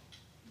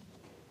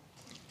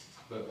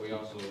 But we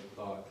also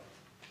thought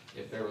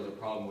if there was a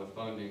problem with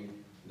funding,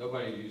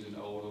 nobody using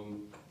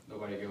Oldham,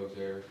 nobody goes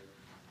there.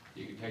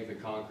 You could take the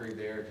concrete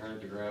there, turn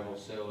it to gravel,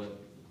 sell it,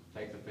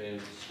 take the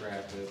fence,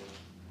 scrap it,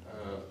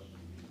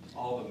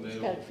 all the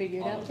middle. Gotta figure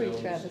it all out the for you,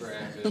 buildings, Travis.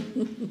 scrap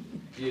it.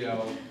 You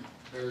know,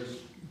 there's,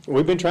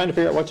 We've been trying to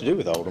figure out what to do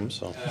with Oldham,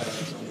 so.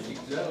 you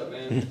can sell it,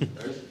 man.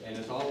 And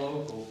it's all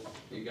local.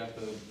 You got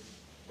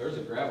there's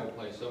a gravel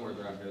place somewhere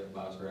around here that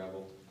buys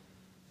gravel.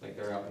 I think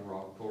they're out in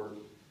Rockport.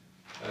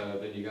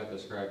 Then you got the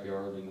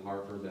scrapyard in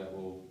Hartford that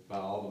will buy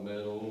all the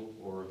metal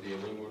or the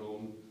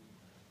aluminum,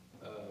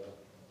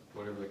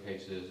 whatever the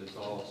case is. It's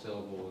all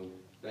sellable, and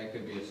that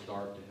could be a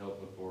start to help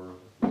before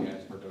we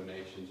ask for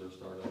donations or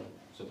start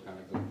some kind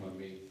of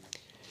GoFundMe.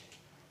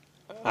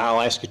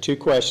 I'll ask you two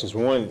questions.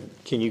 One,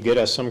 can you get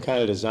us some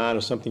kind of design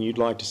of something you'd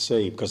like to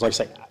see? Because like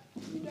I say,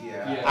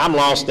 Yeah. I'm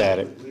lost at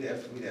it. We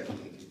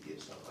definitely could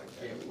get something like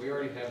that. Yeah, we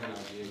already have an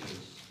idea,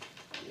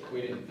 because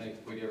we didn't think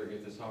we'd ever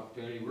get this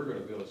opportunity. We're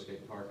gonna build a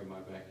skate park in my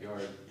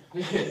backyard.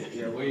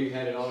 Yeah, We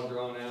had it all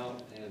drawn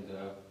out, and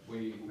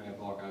we have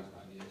all kinds of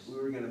ideas. We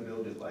were gonna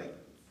build it like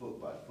foot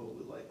by foot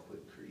with like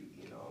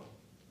Quickcrete, you know,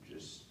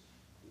 just,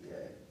 yeah,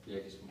 Yeah,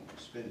 'cause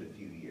spend a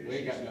few years. we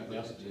ain't got just nothing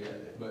else to putting do, it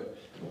together. but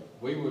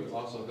we would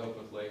also help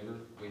with labor.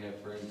 We have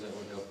friends that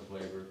would help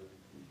with labor.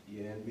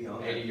 Yeah, and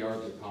beyond 80 that,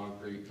 yards of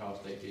concrete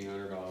cost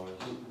 $1,800.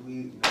 we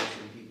know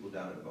some people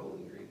down at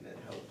Bowling Green that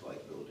helped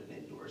like build an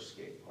indoor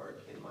skate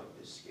park in like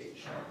this skate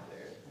shop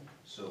there.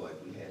 So like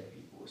we had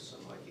people with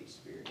some like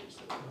experience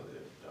that know that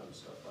have done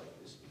stuff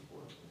like this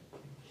before.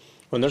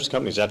 Well, there's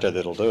companies out there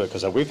that'll do it,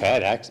 because we've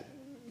had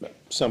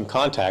some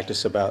contact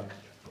us about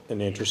an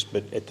interest,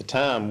 but at the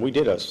time, we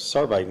did a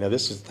survey. Now,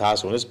 this is the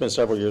highest one. It's been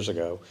several years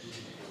ago.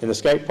 And the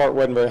skate park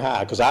wasn't very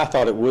high, because I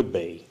thought it would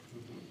be.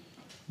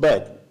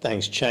 But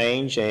things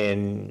change,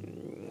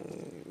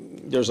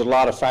 and there's a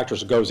lot of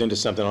factors that goes into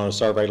something on a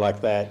survey like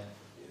that.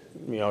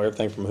 You know,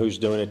 everything from who's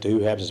doing it to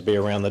who happens to be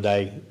around the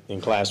day in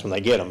class when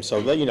they get them. So,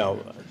 you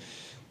know,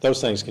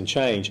 those things can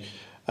change.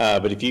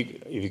 But if you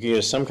get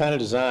us some kind of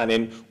design,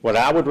 and what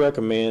I would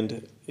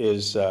recommend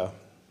is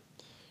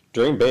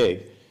dream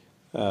big.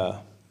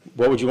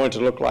 What would you want it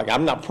to look like?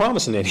 I'm not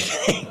promising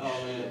anything.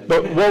 Oh, man.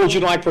 But what would you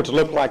like for it to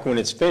look like when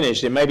it's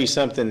finished? It may be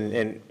something,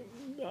 and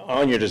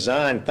on your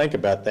design, think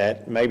about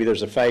that. Maybe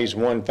there's a phase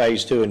 1,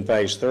 phase 2, and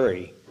phase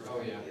 3. Oh,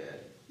 yeah.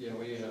 Yeah. Yeah,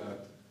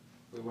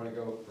 we want to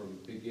go from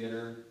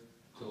beginner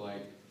to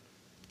like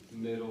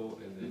middle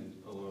and then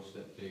a little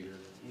step bigger.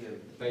 Yeah,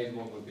 Phase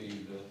 1 would be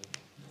the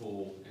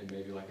pool and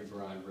maybe like a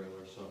grind rail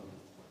or something.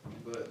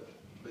 but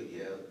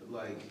yeah,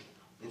 like,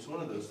 it's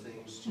one of those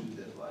things too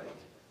that like,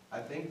 I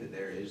think that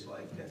there is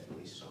like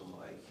definitely some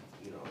like,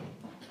 you know,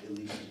 at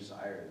least a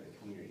desire in the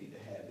community to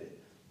have it.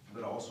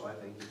 But also I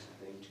think it's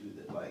a thing too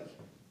that like,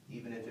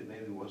 even if it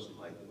maybe wasn't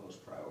like the most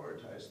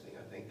prioritized thing,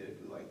 I think that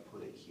if we like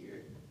put it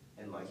here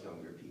and like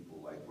younger people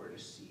like were to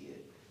see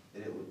it,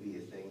 that it would be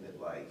a thing that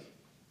like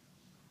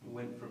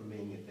went from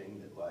being a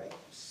thing that like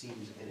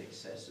seems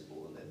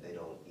inaccessible and that they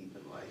don't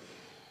even like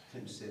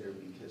consider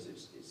because it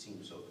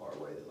seems so far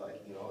away that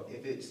like, you know,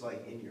 if it's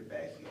like in your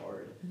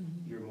backyard,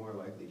 you're more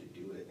likely to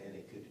do it, and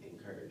it could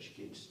encourage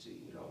kids to,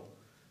 you know,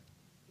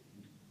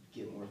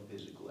 get more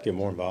physical. Get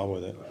more involved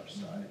with it.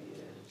 activity, go outside,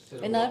 yeah. Instead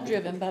of And I've walking-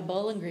 driven by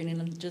Bowling Green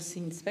and I've just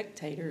seen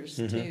spectators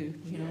too,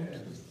 you know. Yeah.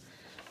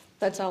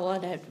 That's all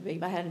I'd have to be.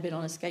 I hadn't been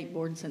on a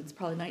skateboard since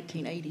probably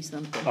 1980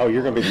 something. Oh,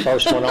 you're gonna be the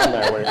first one on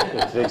there when it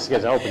gets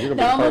open. You're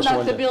No, gonna I'm be the gonna first knock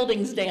one the to.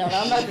 buildings down.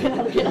 I'm not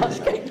gonna get on a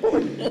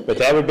skateboard. But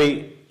that would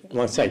be,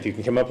 like I say, if you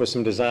can come up with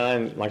some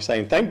design, like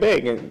saying, think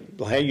big, and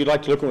how you'd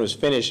like to look when it's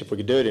finished, if we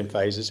could do it in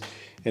phases.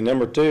 And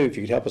number two, if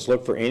you could help us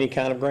look for any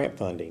kind of grant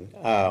funding.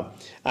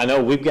 I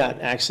know we've got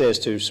access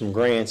to some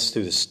grants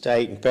through the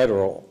state and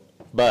federal,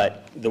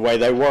 but the way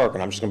they work,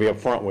 and I'm just gonna be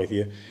upfront with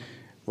you,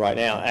 right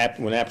now,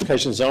 when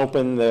applications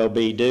open, they'll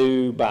be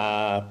due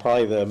by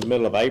probably the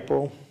middle of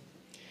April.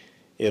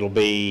 It'll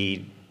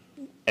be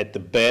at the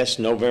best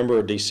November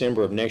or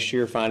December of next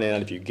year, finding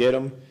out if you get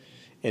them.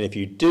 And if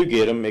you do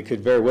get them, it could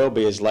very well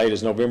be as late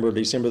as November or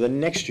December the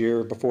next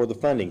year before the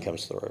funding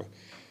comes through.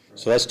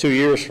 So that's 2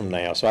 years from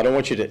now. So I don't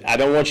want you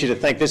to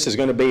think this is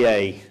going to be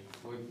a.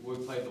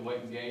 We've played the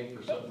waiting game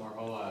for something our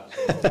whole lives,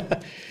 so we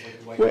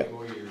can wait Well,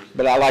 4 years.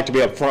 But I like to be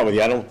upfront with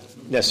you. I don't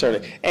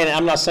necessarily, and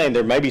I'm not saying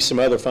there may be some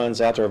other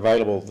funds out there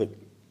available that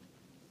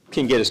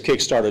can get us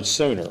kick-started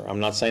sooner. I'm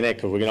not saying that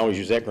because we can always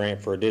use that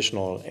grant for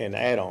additional and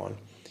add-on.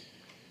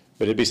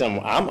 But it'd be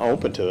something, I'm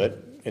open to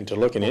it and to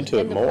looking into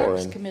it And the more.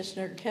 Parks And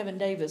Commissioner, Kevin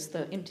Davis,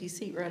 the empty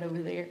seat right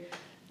over there,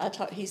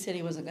 he said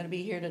he wasn't gonna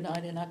be here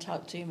tonight, and I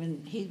talked to him,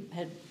 and he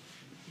had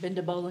been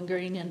to Bowling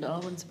Green and to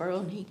Owensboro,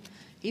 and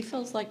he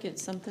feels like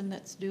it's something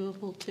that's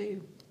doable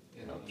too.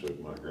 I took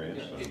my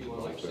grandson. People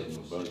like to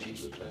Central a bunch City,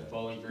 of the time.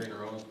 Bowling Green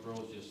or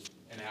Owensboro is just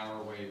an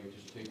hour away, which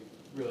is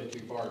really too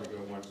far to go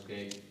one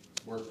skate.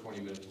 We're 20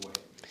 minutes away.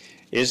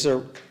 is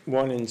there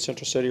one in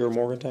Central City or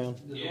Morgantown?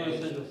 There's one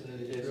in Central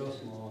City, it's real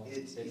small.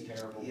 It's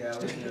terrible. Yeah, I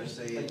was gonna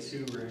say, Like it's,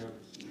 2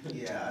 ramps.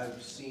 yeah,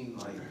 I've seen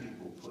like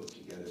people put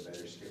together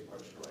better skate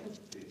parks for like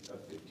a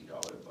 $50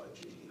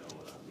 budget, you know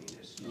what I mean?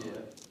 It's not,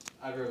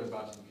 I'd rather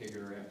buy some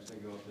kicker ramps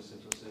than go up to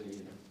Central City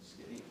and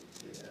skate.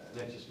 yeah.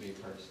 That's just me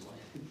personally.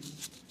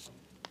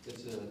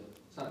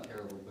 It's not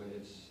terrible, but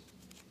it's,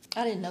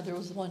 I didn't know there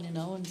was one in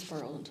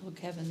Owensboro until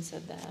Kevin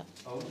said that.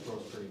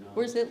 Owensboro's pretty nice.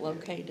 Where's it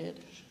located?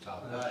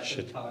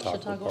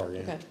 Chautauqua Park, yeah.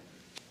 Okay.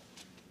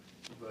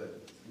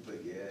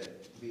 But yeah,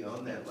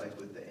 beyond that, like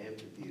with the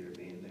amphitheater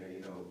being there,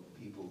 you know,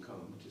 people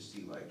come to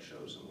see like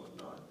shows and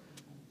whatnot.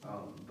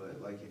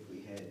 But like if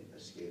we had a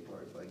skate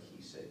park, like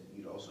he said,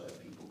 you'd also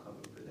have people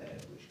coming for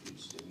that, which could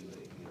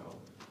stimulate, you know,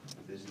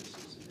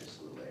 businesses in this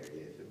little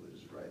area if it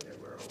was right there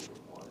where Oldham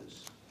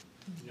was.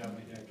 Yeah, I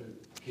mean, after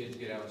kids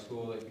get out of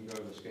school, they can go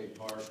to the skate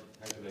park.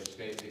 After they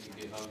skate, they can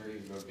get hungry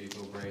and go to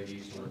Beaver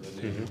Brady's or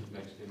the new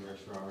Mexican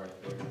restaurant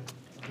right there.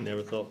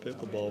 Never thought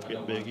pickleball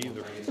get big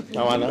either.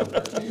 Oh, I know.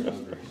 You're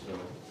hungry, so.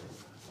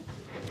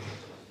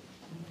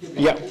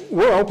 Yeah,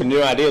 we're open to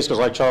new ideas because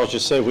like Charles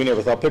just said, we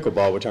never thought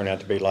pickleball would turn out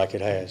to be like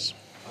it has.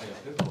 Oh,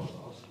 yeah, pickleball's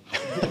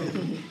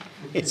awesome.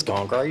 It's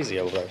gone crazy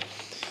over there.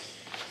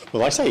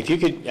 Well, like I say, if you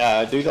could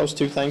do those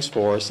two things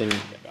for us, and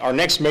our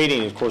next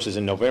meeting, of course, is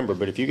in November,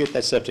 but if you get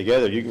that stuff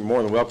together, you're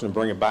more than welcome to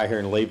bring it by here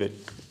and leave it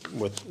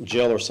with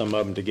Jill or some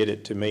of them to get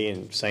it to me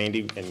and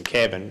Sandy and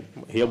Kevin.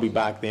 He'll be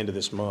back at the end of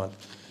this month.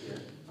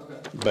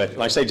 But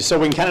like I say, just so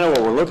we can kind of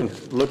know what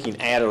we're looking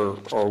at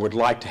or would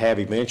like to have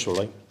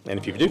eventually. And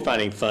if you do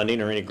find any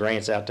funding or any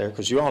grants out there,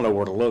 because you all know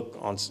where to look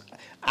on,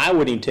 I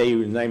wouldn't even tell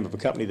you the name of a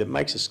company that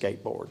makes a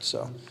skateboard,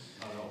 so.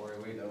 Oh, don't worry,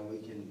 we You know. know, we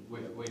can,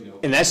 We know.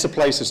 And that's the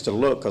places to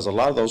look, because a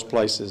lot of those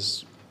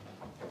places,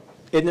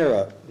 isn't there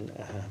a,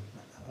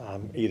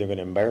 I'm either going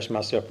to embarrass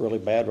myself really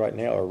bad right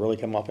now or really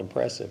come off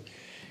impressive.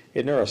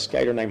 Isn't there a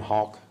skater named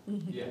Hawk?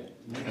 Yeah.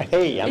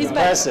 Hey, I'm He's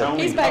impressive.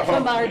 He's back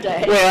from our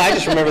day. Well, I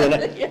just remember the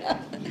name. Yeah.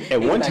 At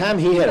one back- time,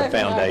 he he's had a back from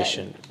our day.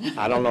 foundation.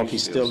 I don't know if he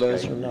still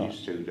does or not.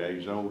 He's 2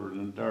 days older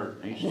than dirt,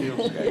 and he's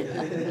still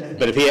skating.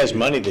 But if he has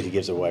money that he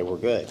gives away, we're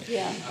good.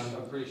 Yeah.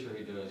 I'm pretty sure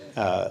he does.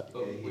 Uh,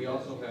 But we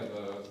also have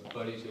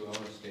buddies who own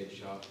a skate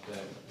shop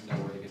that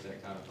know where to get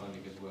that kind of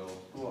funding as well.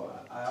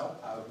 well,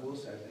 I will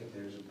say, I think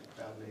there's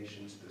a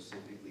foundation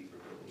specifically for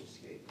building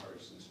skate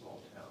parks in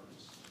small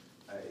towns.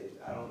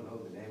 I don't know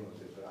the name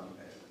of it, but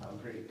I'm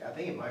pretty, I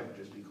think it might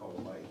just be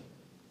called like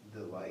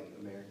the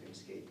American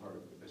Skate Park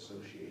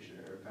Association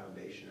or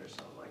Foundation or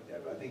something like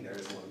that. But I think there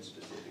is one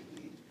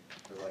specifically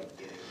for like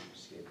getting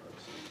skate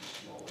parks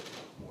in smaller,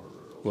 more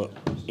rural Well,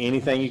 towns.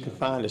 anything you can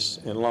find us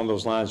along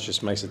those lines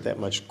just makes it that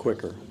much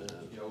quicker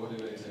You know, we'll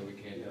do anything we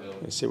can to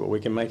help. and see what we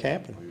can make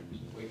happen.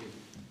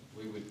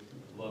 We would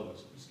love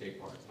a skate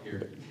park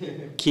here.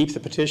 Keep the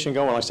petition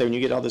going. Like I say, when you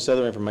get all this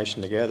other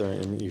information together,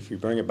 and if you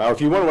bring it by, or if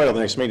you want to wait till the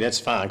next meeting, that's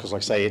fine, because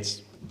like I say,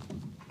 it's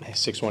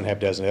 6 1, half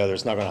dozen the other.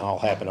 It's not going to all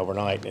happen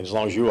overnight, and as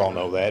long as you all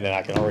know that, and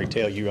I can already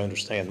tell you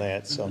understand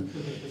that, so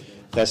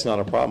that's not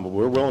a problem. But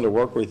we're willing to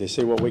work with you,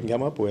 see what we can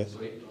come up with.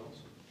 Sweet.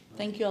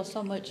 Thank you all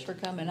so much for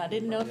coming. I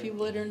didn't know if you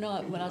would or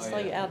not. When I saw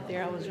you out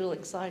there, I was real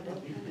excited.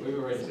 We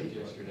were ready to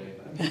yesterday.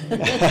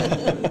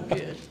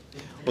 Good.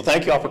 Well,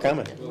 thank you all for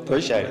coming.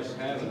 Appreciate it. Thanks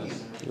for having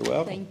us. You're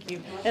welcome. Thank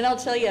you. And I'll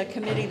tell you, a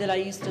committee that I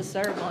used to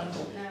serve on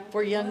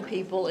for young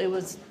people, it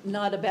was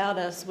not about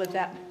us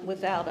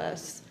without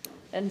us.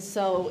 And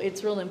so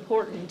it's real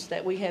important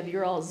that we have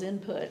your all's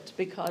input,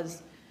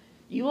 because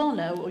you all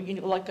know,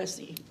 like I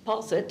see,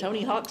 Paul said,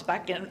 Tony Hawk's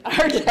back in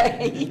our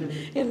day.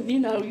 And,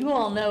 you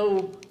all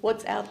know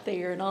what's out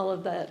there and all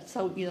of that.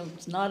 So,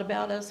 it's not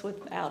about us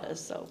without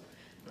us. So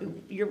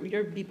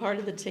you're be part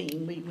of the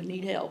team. We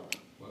need help.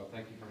 Well,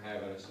 thank you for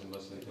having us and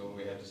listening to what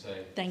we have to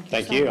say. Thank you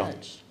Thank so you.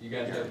 much. You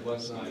guys have a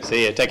blessed night.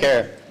 See you. Take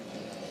care.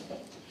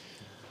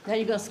 Now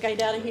you gonna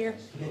skate out of here?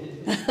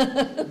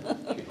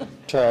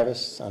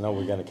 Travis, I know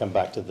we're gonna come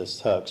back to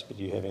this Hux, but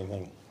do you have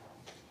anything?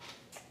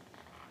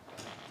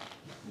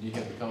 Do you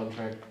have the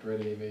contract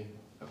ready, AV?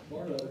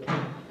 Part of it.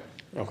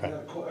 Okay. I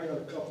got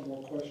a couple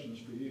more questions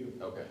for you.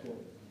 Okay.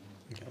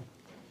 Okay.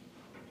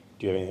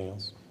 Do you have anything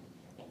else?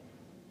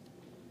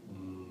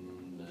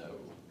 No.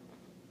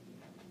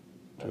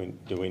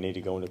 Do we need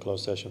to go into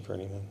closed session for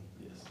anything?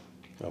 Yes.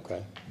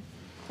 Okay.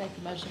 Take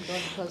a motion, go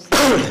into closed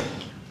session.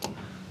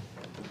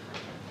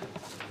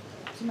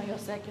 Somebody go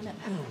second it?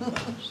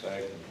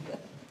 Second.